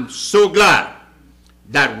I'm so glad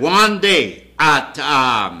that one day at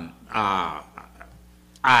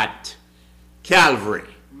Calvary,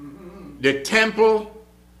 the temple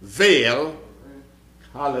veil,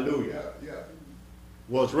 hallelujah,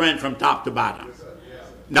 was rent from top to bottom.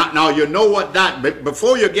 Now you know what that,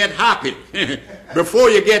 before you get happy,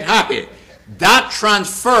 that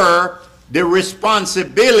transfer the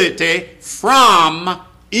responsibility from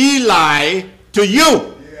Eli to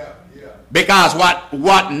you. Because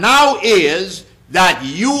what now is that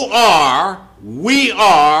we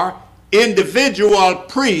are individual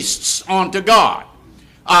priests unto God,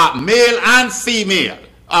 male and female.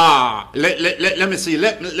 let me see.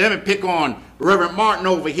 Let me pick on Reverend Martin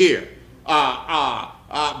over here.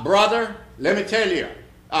 Brother, let me tell you,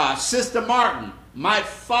 Sister Martin might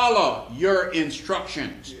follow your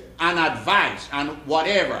instructions and advice and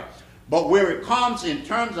whatever. But where it comes in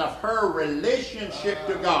terms of her relationship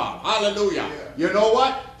to God, hallelujah, you know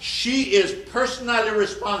what? She is personally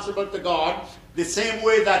responsible to God the same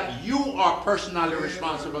way that you are personally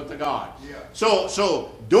responsible to God.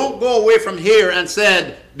 So don't go away from here and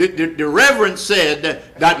said, the Reverend said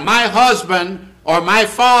that my husband or my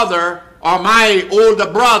father or my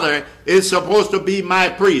older brother is supposed to be my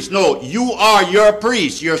priest. No, you are your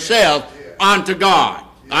priest yourself unto God.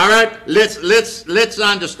 All right, let's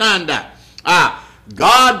understand that.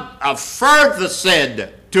 God further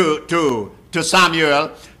said to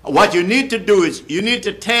Samuel, what you need to do is you need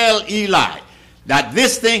to tell Eli that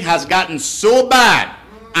this thing has gotten so bad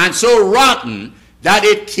and so rotten that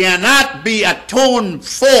it cannot be atoned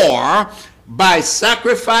for by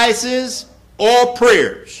sacrifices or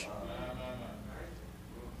prayers.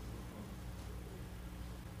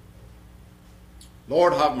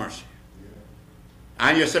 Lord have mercy.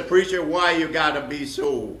 And you say, preacher, why you got to be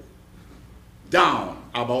so down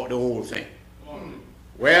about the whole thing?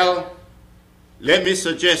 Well, let me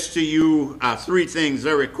suggest to you three things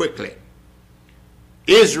very quickly.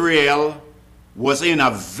 Israel was in a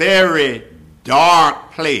very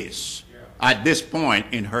dark place at this point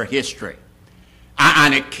in her history.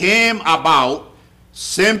 And it came about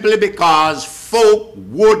simply because folk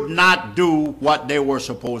would not do what they were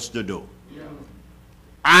supposed to do.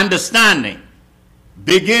 Understanding,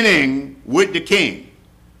 beginning with the king.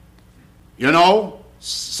 You know,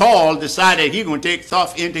 Saul decided he's going to take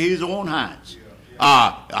stuff into his own hands.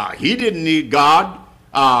 He didn't need God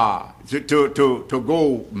to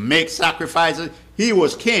go make sacrifices. He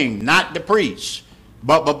was king, not the priest.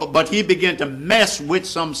 But he began to mess with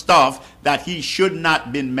some stuff that he should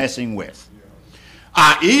not been messing with.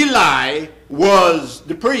 Eli was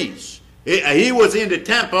the priest. He was in the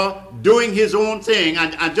temple doing his own thing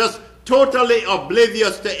and just totally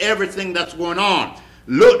oblivious to everything that's going on.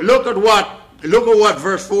 Look at what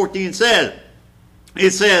verse 14 says.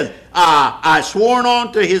 It says, I sworn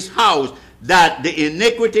unto his house that the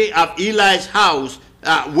iniquity of Eli's house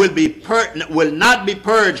will not be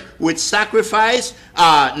purged with sacrifice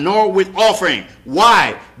nor with offering.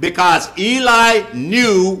 Why? Because Eli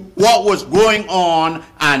knew what was going on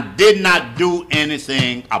and did not do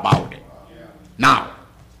anything about it. Now,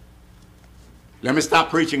 let me stop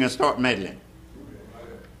preaching and start meddling.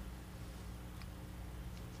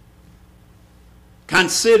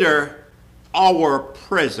 Consider our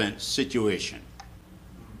present situation.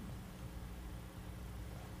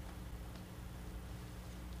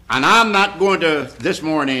 And I'm not going to, this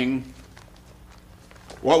morning,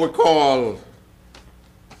 I'm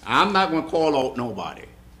not going to call out nobody.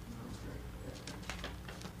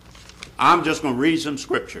 I'm just going to read some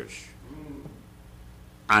scriptures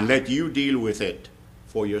and let you deal with it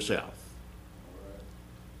for yourself.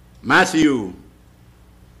 Matthew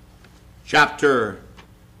chapter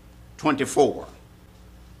 24.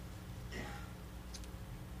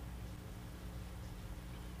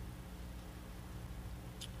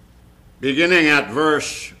 Beginning at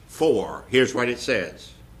verse 4, here's what it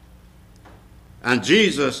says. And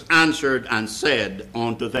Jesus answered and said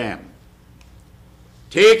unto them,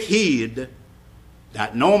 Take heed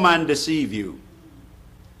that no man deceive you.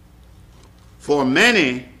 For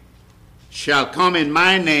many shall come in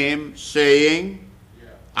my name, saying,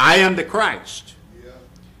 I am the Christ,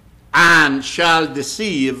 and shall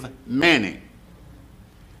deceive many.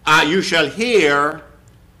 You shall hear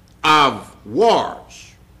of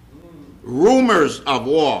wars, rumors of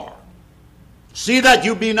war. See that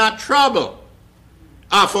you be not troubled.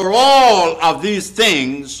 For all of these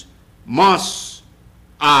things must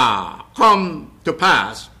come to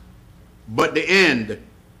pass, but the end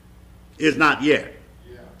is not yet.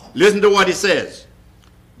 Listen to what he says.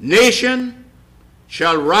 Nation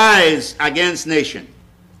shall rise against nation,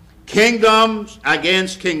 kingdoms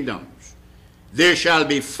against kingdoms. There shall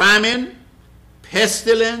be famine,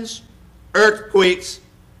 pestilence, earthquakes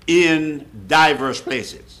in diverse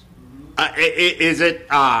places. Is it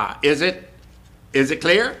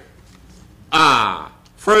clear?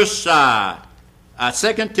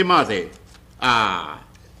 Second Timothy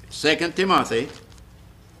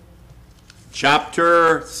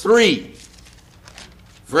chapter 3,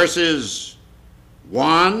 verses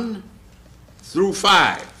 1 through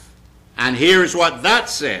 5. And here's what that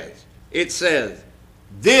says. It says,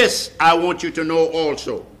 This I want you to know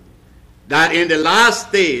also, that in the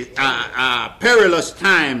last days perilous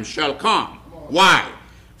times shall come. Why?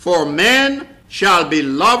 For men shall be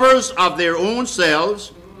lovers of their own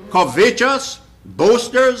selves, covetous,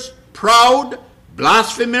 boasters, proud,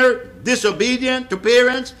 blasphemer, disobedient to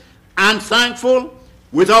parents, unthankful,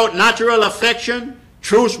 without natural affection,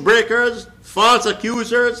 truce breakers, false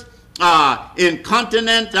accusers,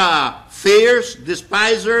 incontinent, fierce,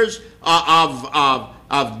 despisers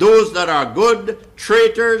of those that are good,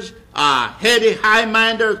 traitors, heady,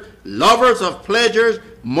 high-minded, lovers of pleasures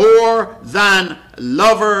more than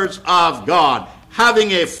lovers of God,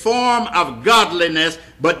 having a form of godliness,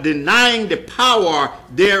 but denying the power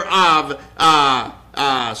thereof,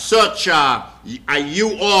 such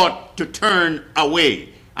you ought to turn away.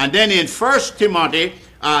 And then in 1 Timothy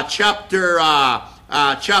chapter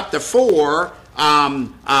 4,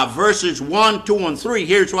 verses 1, 2, and 3,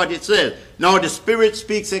 here's what it says. Now the Spirit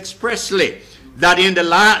speaks expressly that in the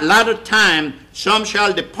latter time some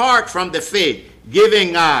shall depart from the faith,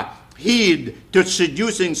 giving heed to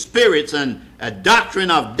seducing spirits and doctrine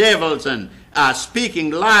of devils, and speaking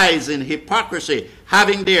lies in hypocrisy,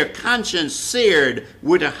 having their conscience seared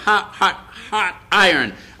with a hot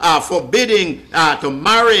iron, forbidding to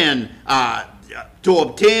marry and to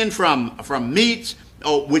obtain from meats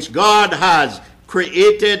which God has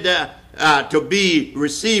created to be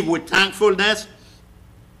received with thankfulness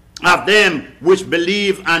of them which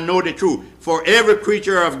believe and know the truth. For every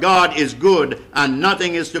creature of God is good, and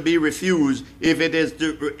nothing is to be refused if it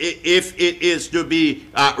is to be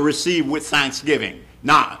received with thanksgiving.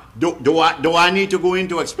 Now, do I need to go in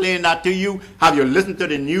to explain that to you? Have you listened to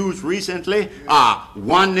the news recently?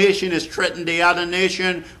 One nation is threatening the other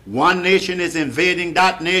nation. One nation is invading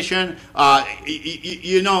that nation.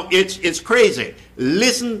 You know, it's crazy.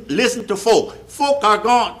 Listen to folk. Folk are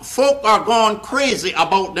gone crazy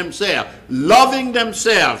about themselves, loving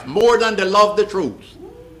themselves more than they love the truth,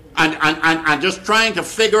 and just trying to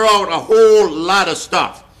figure out a whole lot of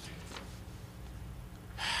stuff.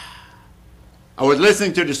 I was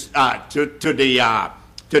listening to this to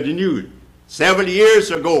the news. Several years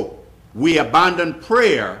ago, we abandoned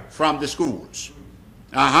prayer from the schools.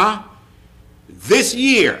 This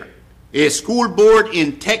year, a school board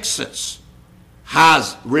in Texas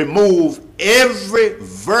has removed every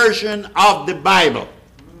version of the Bible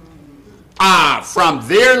from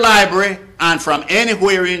their library and from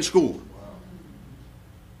anywhere in school.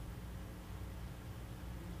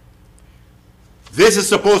 This is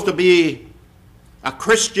supposed to be a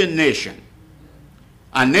Christian nation,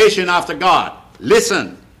 a nation after God.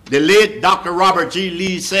 Listen, the late Dr. Robert G.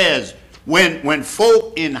 Lee says, when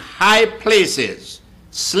folk in high places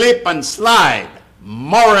slip and slide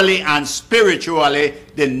morally and spiritually,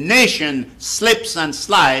 the nation slips and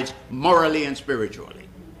slides morally and spiritually.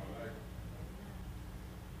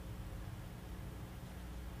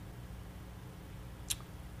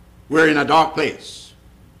 We're in a dark place.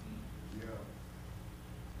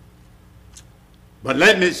 But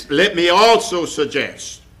let me also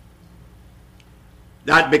suggest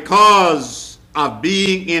that because of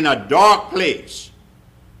being in a dark place,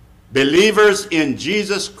 believers in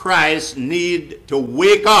Jesus Christ need to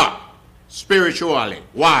wake up spiritually.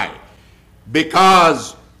 Why?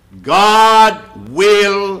 Because God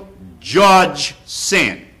will judge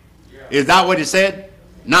sin. Is that what he said?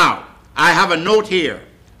 Now, I have a note here.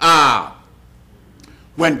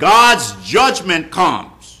 When God's judgment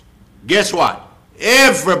comes, guess what?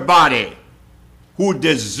 Everybody who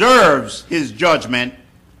deserves his judgment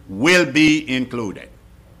will be included.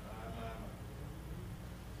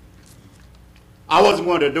 I wasn't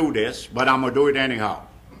going to do this, but I'm going to do it anyhow.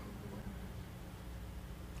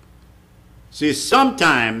 See,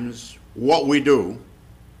 sometimes what we do,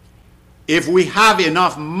 if we have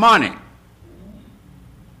enough money,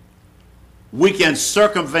 we can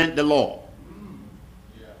circumvent the law.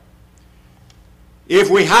 If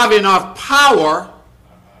we have enough power,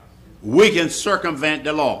 we can circumvent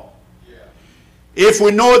the law. If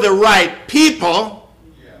we know the right people,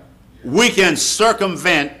 we can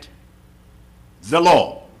circumvent the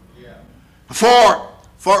law. For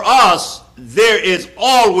us, there is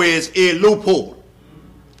always a loophole.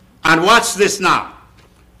 And watch this now.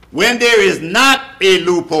 When there is not a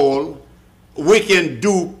loophole, we can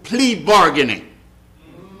do plea bargaining.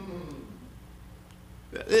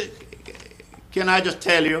 Can I just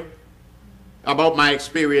tell you about my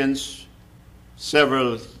experience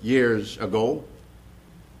several years ago?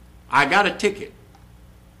 I got a ticket.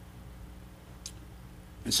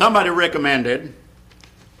 And somebody recommended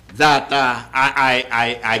that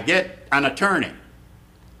I get an attorney,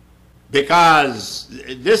 because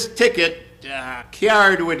this ticket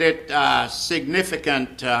carried with it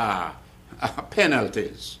significant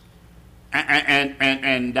penalties.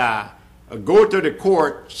 And go to the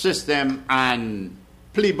court system and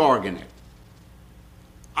plea bargain it.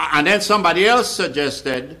 And then somebody else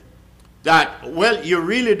suggested that, well, you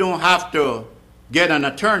really don't have to get an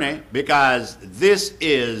attorney because this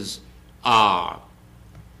is common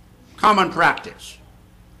practice.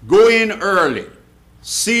 Go in early,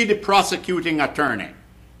 see the prosecuting attorney,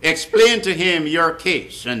 explain to him your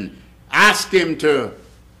case, and ask him to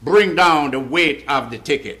bring down the weight of the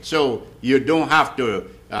ticket so you don't have to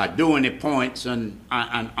do any points and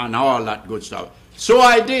all that good stuff. So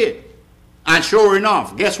I did. And sure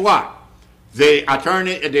enough, guess what?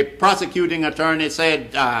 The prosecuting attorney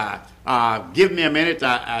said, give me a minute.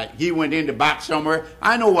 He went in the back somewhere.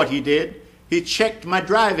 I know what he did. He checked my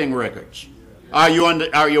driving records. Are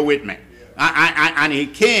you with me? And he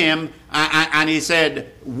came and he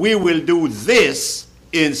said, we will do this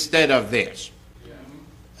instead of this.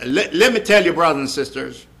 Let me tell you, brothers and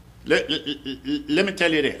sisters, let me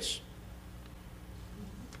tell you this.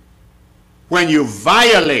 When you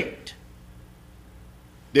violate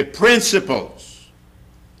the principles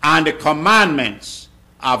and the commandments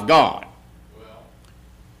of God,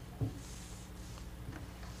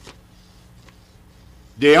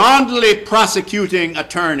 the only prosecuting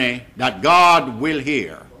attorney that God will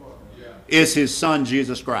hear is his son,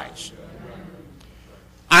 Jesus Christ.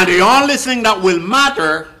 And the only thing that will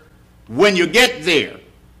matter when you get there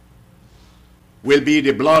will be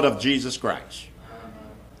the blood of Jesus Christ.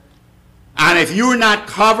 And if you're not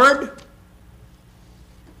covered,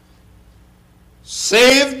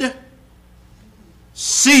 saved,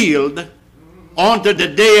 sealed unto the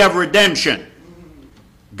day of redemption,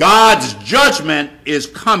 God's judgment is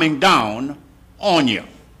coming down on you.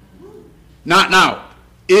 Now,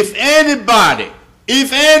 if anybody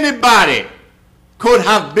could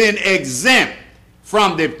have been exempt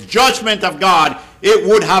from the judgment of God, it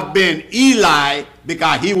would have been Eli,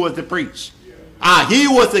 because he was the priest. He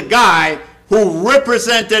was the guy who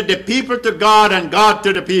represented the people to God and God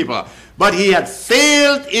to the people. But he had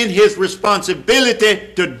failed in his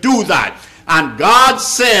responsibility to do that. And God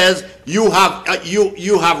says, you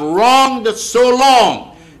have wronged so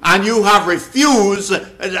long, and you have refused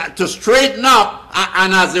to straighten up,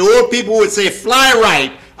 and as the old people would say, fly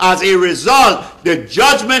right. As a result, the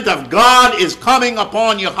judgment of God is coming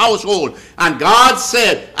upon your household. And God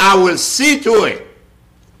said, I will see to it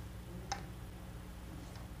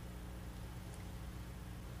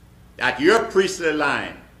that your priestly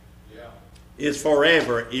line is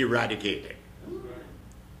forever eradicated.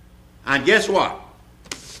 And guess what?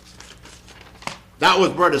 That was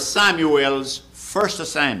Brother Samuel's first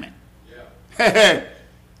assignment. He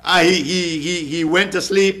went to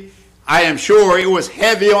sleep. I am sure it was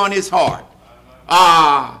heavy on his heart.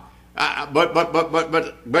 But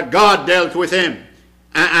God dealt with him.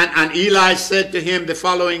 And Eli said to him the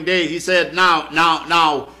following day, he said, now,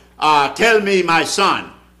 tell me, my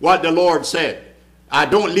son, what the Lord said.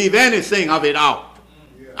 Don't leave anything of it out.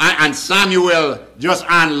 And Samuel just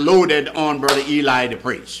unloaded on Brother Eli the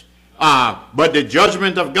priest. But the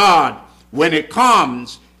judgment of God, when it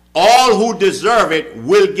comes, all who deserve it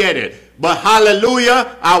will get it. But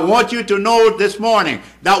hallelujah, I want you to know this morning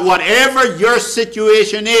that whatever your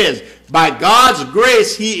situation is, by God's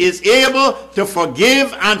grace, he is able to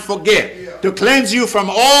forgive and forget, to cleanse you from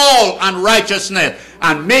all unrighteousness,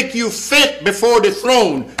 and make you fit before the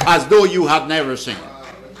throne as though you have never sinned.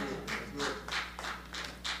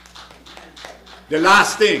 The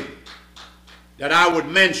last thing that I would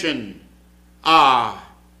mention that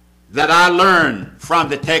I learned from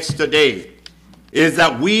the text today is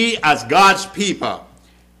that we as God's people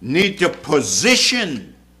need to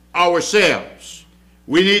position ourselves.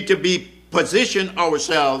 We need to position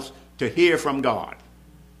ourselves to hear from God.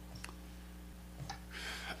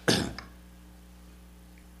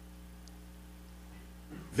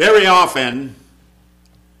 Very often,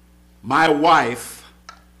 my wife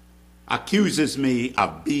accuses me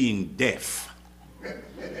of being deaf.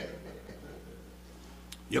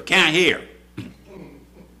 You can't hear.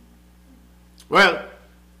 Well,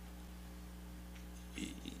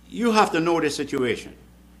 you have to know the situation.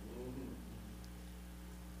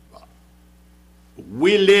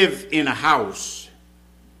 We live in a house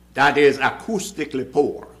that is acoustically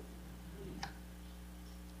poor.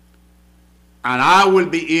 And I will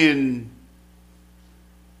be in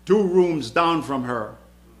 2 rooms down from her.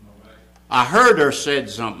 I heard her said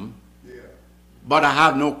something, but I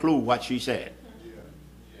have no clue what she said.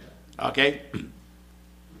 Okay?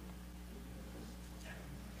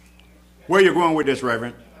 Where are you going with this,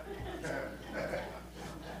 Reverend?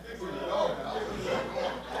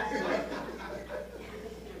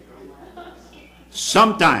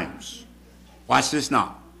 Sometimes, watch this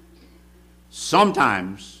now,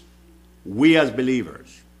 sometimes we as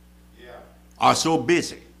believers are so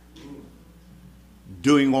busy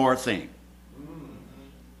doing our thing.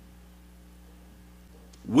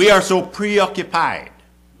 We are so preoccupied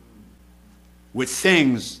with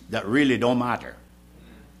things that really don't matter.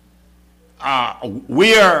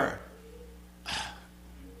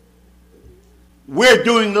 We're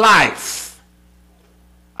doing life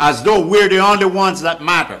as though we're the only ones that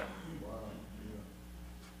matter.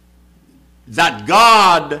 That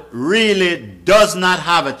God really does not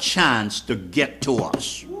have a chance to get to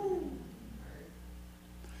us.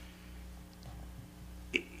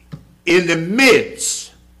 In the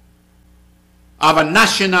midst of a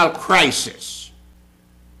national crisis,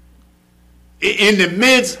 in the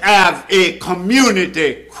midst of a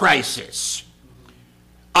community crisis,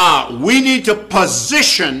 we need to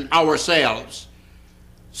position ourselves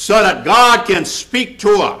so that God can speak to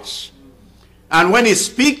us. And when he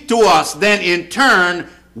speaks to us, then in turn,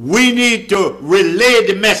 we need to relay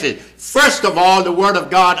the message. First of all, the Word of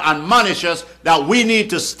God admonishes that we need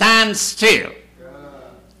to stand still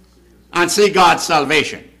and see God's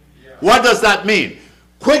salvation. What does that mean?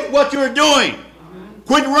 Quit what you're doing.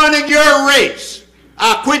 Quit running your race.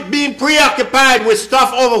 Quit being preoccupied with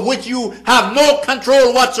stuff over which you have no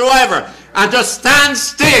control whatsoever. And just stand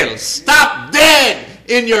still. Stop dead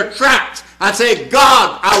in your tracks and say,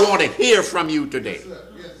 God, I want to hear from you today. Yes, sir.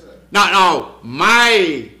 Yes, sir. Now,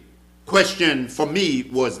 my question for me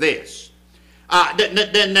was this.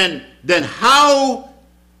 Then how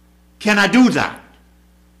can I do that?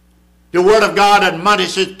 The Word of God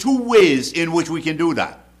admonishes two ways in which we can do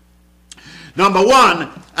that. Number one,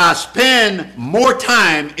 spend more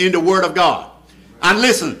time in the Word of God. And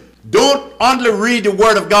listen, don't only read the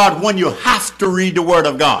Word of God when you have to read the Word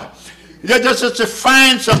of God. Just to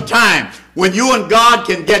find some time when you and God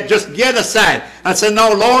can get aside and say,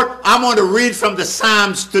 no, Lord, I'm going to read from the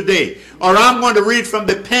Psalms today. Or I'm going to read from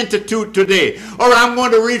the Pentateuch today. Or I'm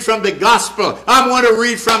going to read from the Gospel. I'm going to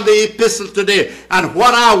read from the Epistle today. And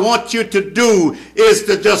what I want you to do is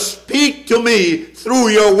to just speak to me through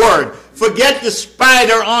your Word. Forget the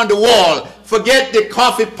spider on the wall. Forget the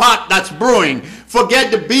coffee pot that's brewing.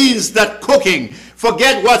 Forget the beans that's cooking.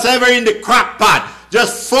 Forget whatever in the crock pot.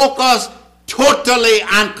 Just focus totally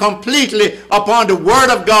and completely upon the Word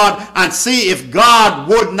of God and see if God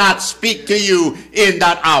would not speak to you in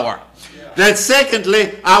that hour. Yeah. Then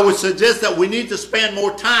secondly, I would suggest that we need to spend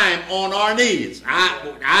more time on our knees.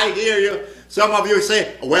 I hear you. Some of you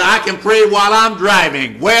say, well, I can pray while I'm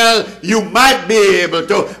driving. Well, you might be able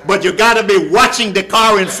to, but you got to be watching the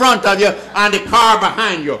car in front of you and the car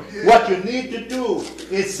behind you. What you need to do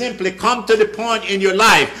is simply come to the point in your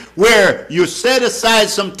life where you set aside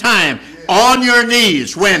some time on your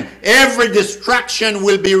knees when every distraction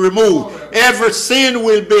will be removed, every sin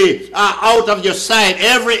will be out of your sight,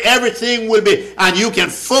 everything will be, and you can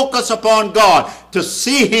focus upon God to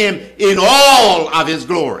see him in all of his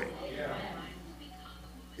glory.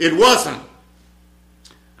 It wasn't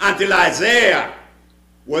until Isaiah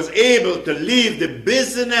was able to leave the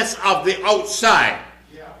business of the outside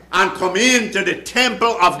and come into the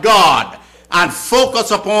temple of God and focus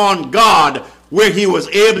upon God where he was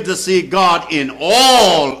able to see God in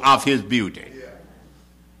all of his beauty.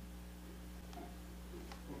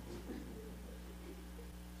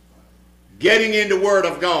 Getting in the Word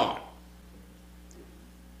of God.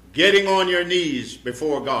 Getting on your knees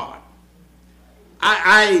before God.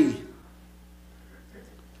 I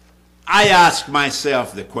ask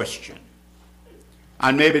myself the question,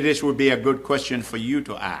 and maybe this would be a good question for you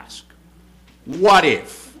to ask. What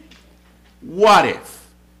if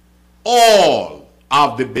all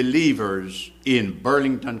of the believers in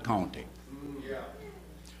Burlington County,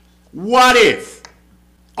 what if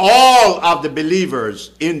all of the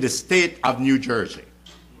believers in the state of New Jersey,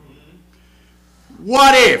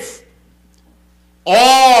 what if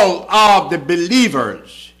all of the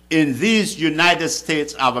believers in these United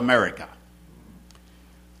States of America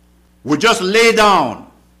would just lay down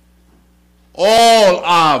all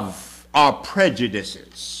of our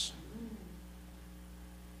prejudices,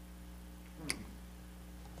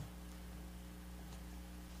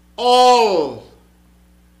 all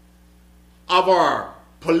of our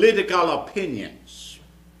political opinions,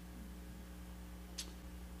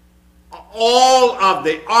 all of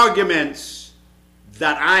the arguments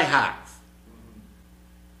that I have,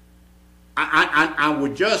 and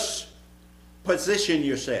would just position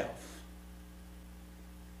yourself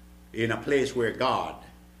in a place where God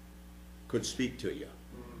could speak to you.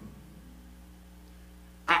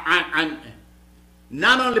 And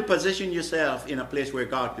not only position yourself in a place where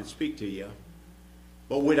God could speak to you,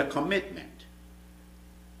 but with a commitment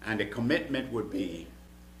And the commitment would be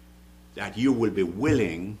that you will be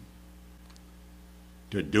willing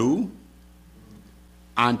to do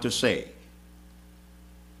and to say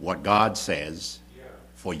what God says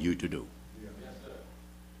for you to do.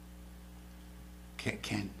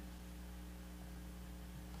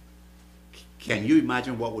 Can you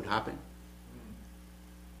imagine what would happen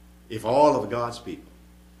if all of God's people,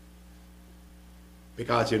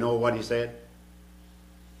 because you know what he said?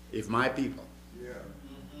 If my people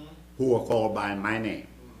who are called by my name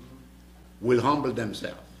will humble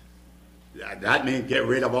themselves, that means get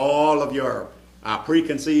rid of all of your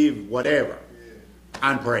preconceived whatever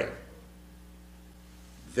and pray,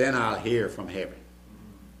 then I'll hear from heaven.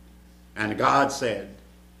 And God said,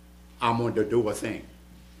 I'm going to do a thing.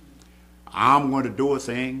 I'm going to do a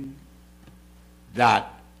thing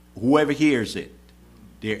that whoever hears it,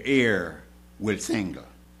 their ear will tingle.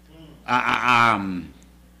 I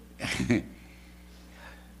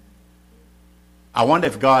wonder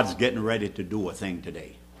if God's getting ready to do a thing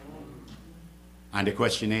today. And the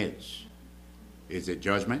question is it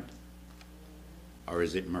judgment or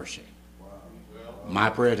is it mercy? My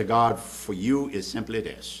prayer to God for you is simply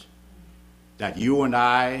this, that you and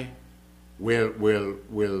I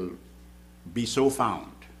will be so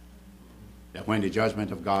found that when the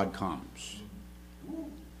judgment of God comes,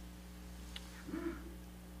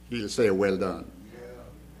 he'll say, well done,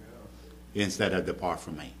 instead of depart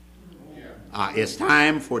from me. It's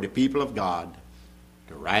time for the people of God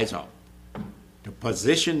to rise up, to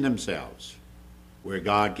position themselves where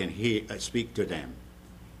God can speak to them.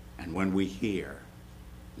 And when we hear,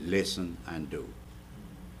 listen and do.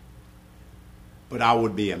 But I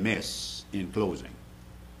would be amiss in closing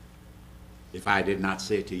if I did not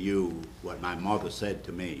say to you what my mother said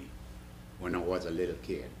to me when I was a little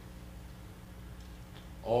kid.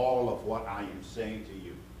 All of what I am saying to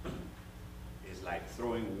you is like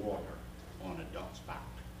throwing water on a duck's back.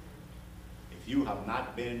 If you have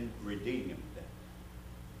not been redeemed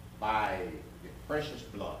by the precious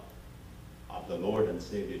blood of the Lord and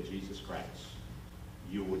Savior Jesus Christ,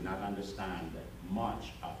 you would not understand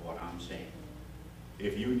much of what I'm saying.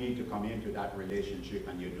 If you need to come into that relationship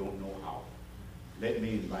and you don't know how, let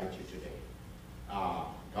me invite you today.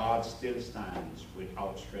 God still stands with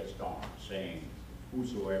outstretched arms saying,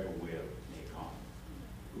 whosoever will may come.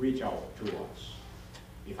 Reach out to us.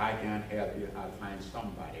 If I can't help you, I'll find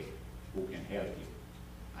somebody who can help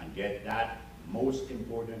you and get that most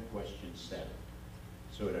important question settled,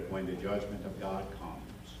 so that when the judgment of God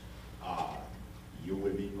comes, you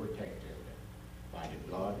will be protected by the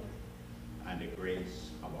blood and the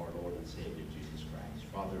grace of our Lord and Savior Jesus Christ.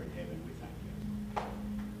 Father in heaven, we thank you.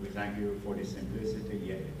 We thank you for the simplicity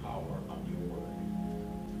yet the power of your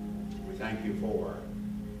word. We thank you for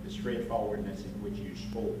the straightforwardness in which you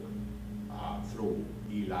spoke through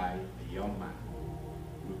Eli, the young man.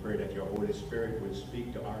 We pray that your Holy Spirit will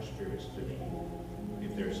speak to our spirits today.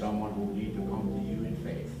 If there's someone who needs to come to you in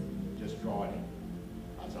faith, just draw them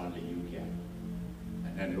as only you can.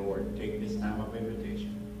 And then, Lord, take this time of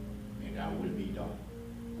invitation, and thy will be done.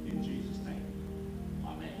 In Jesus' name,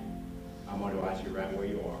 amen. I'm going to ask you right where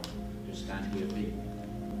you are to stand to your feet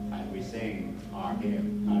as we sing our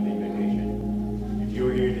hymn of invitation. If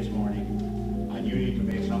you're here this morning and you need to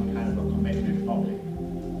make some kind of a commitment public,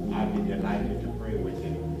 I'd be delighted to pray with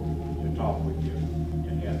you, to talk with you, to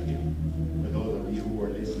help you. For those of you who are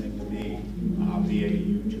listening to me via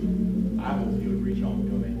YouTube, I hope you'll reach out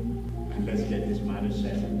to me. And let's get this matter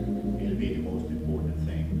settled. It'll be the most important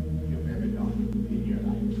thing you've ever done in your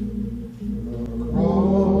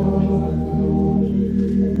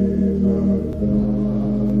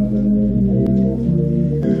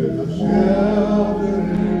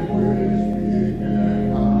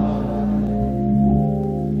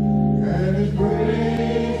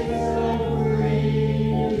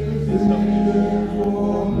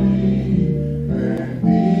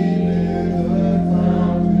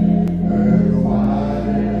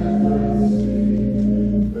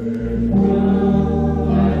There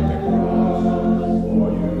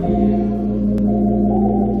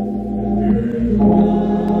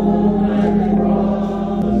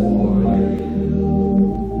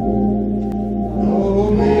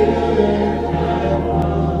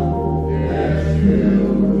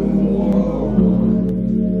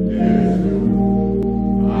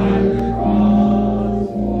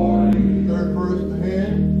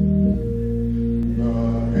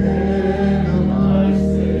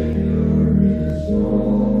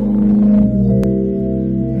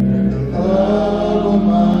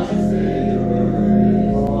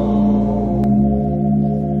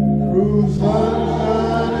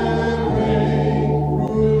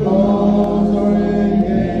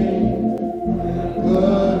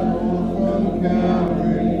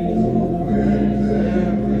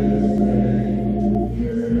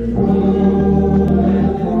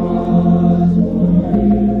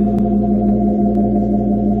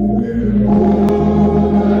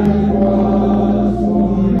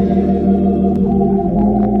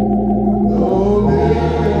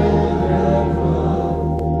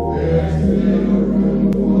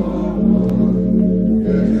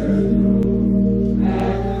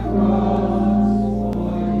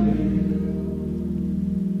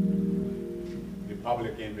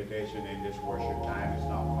worship time has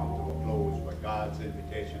now come to a close, but God's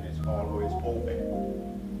invitation is always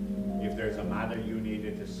open. If there's a matter you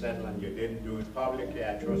needed to settle and you didn't do it publicly,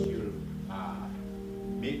 I trust you'll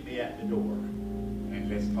meet me at the door and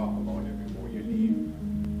let's talk about it before you leave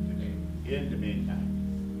today. In the meantime,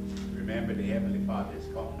 remember the Heavenly Father is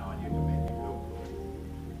counting on you to make it look good.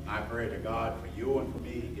 I pray to God for you and for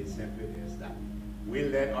me is simply this, that we'll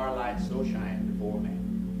let our light so shine before men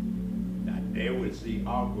that they will see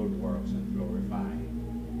our good works and glorify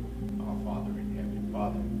our Father in heaven.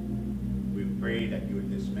 Father, we pray that you would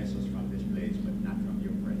dismiss us from this place, but not from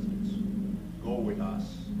your presence. Go with us,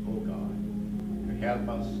 oh God, to help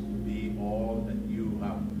us to be all that you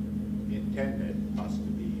have intended us to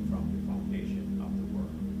be from the foundation of the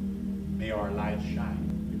world. May our light shine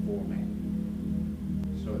before men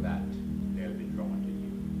so that they'll be drawn to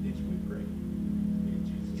you. This we pray. In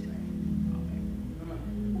Jesus' name.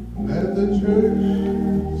 Amen. Let the church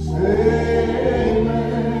say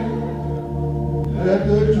amen. Let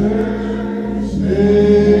the church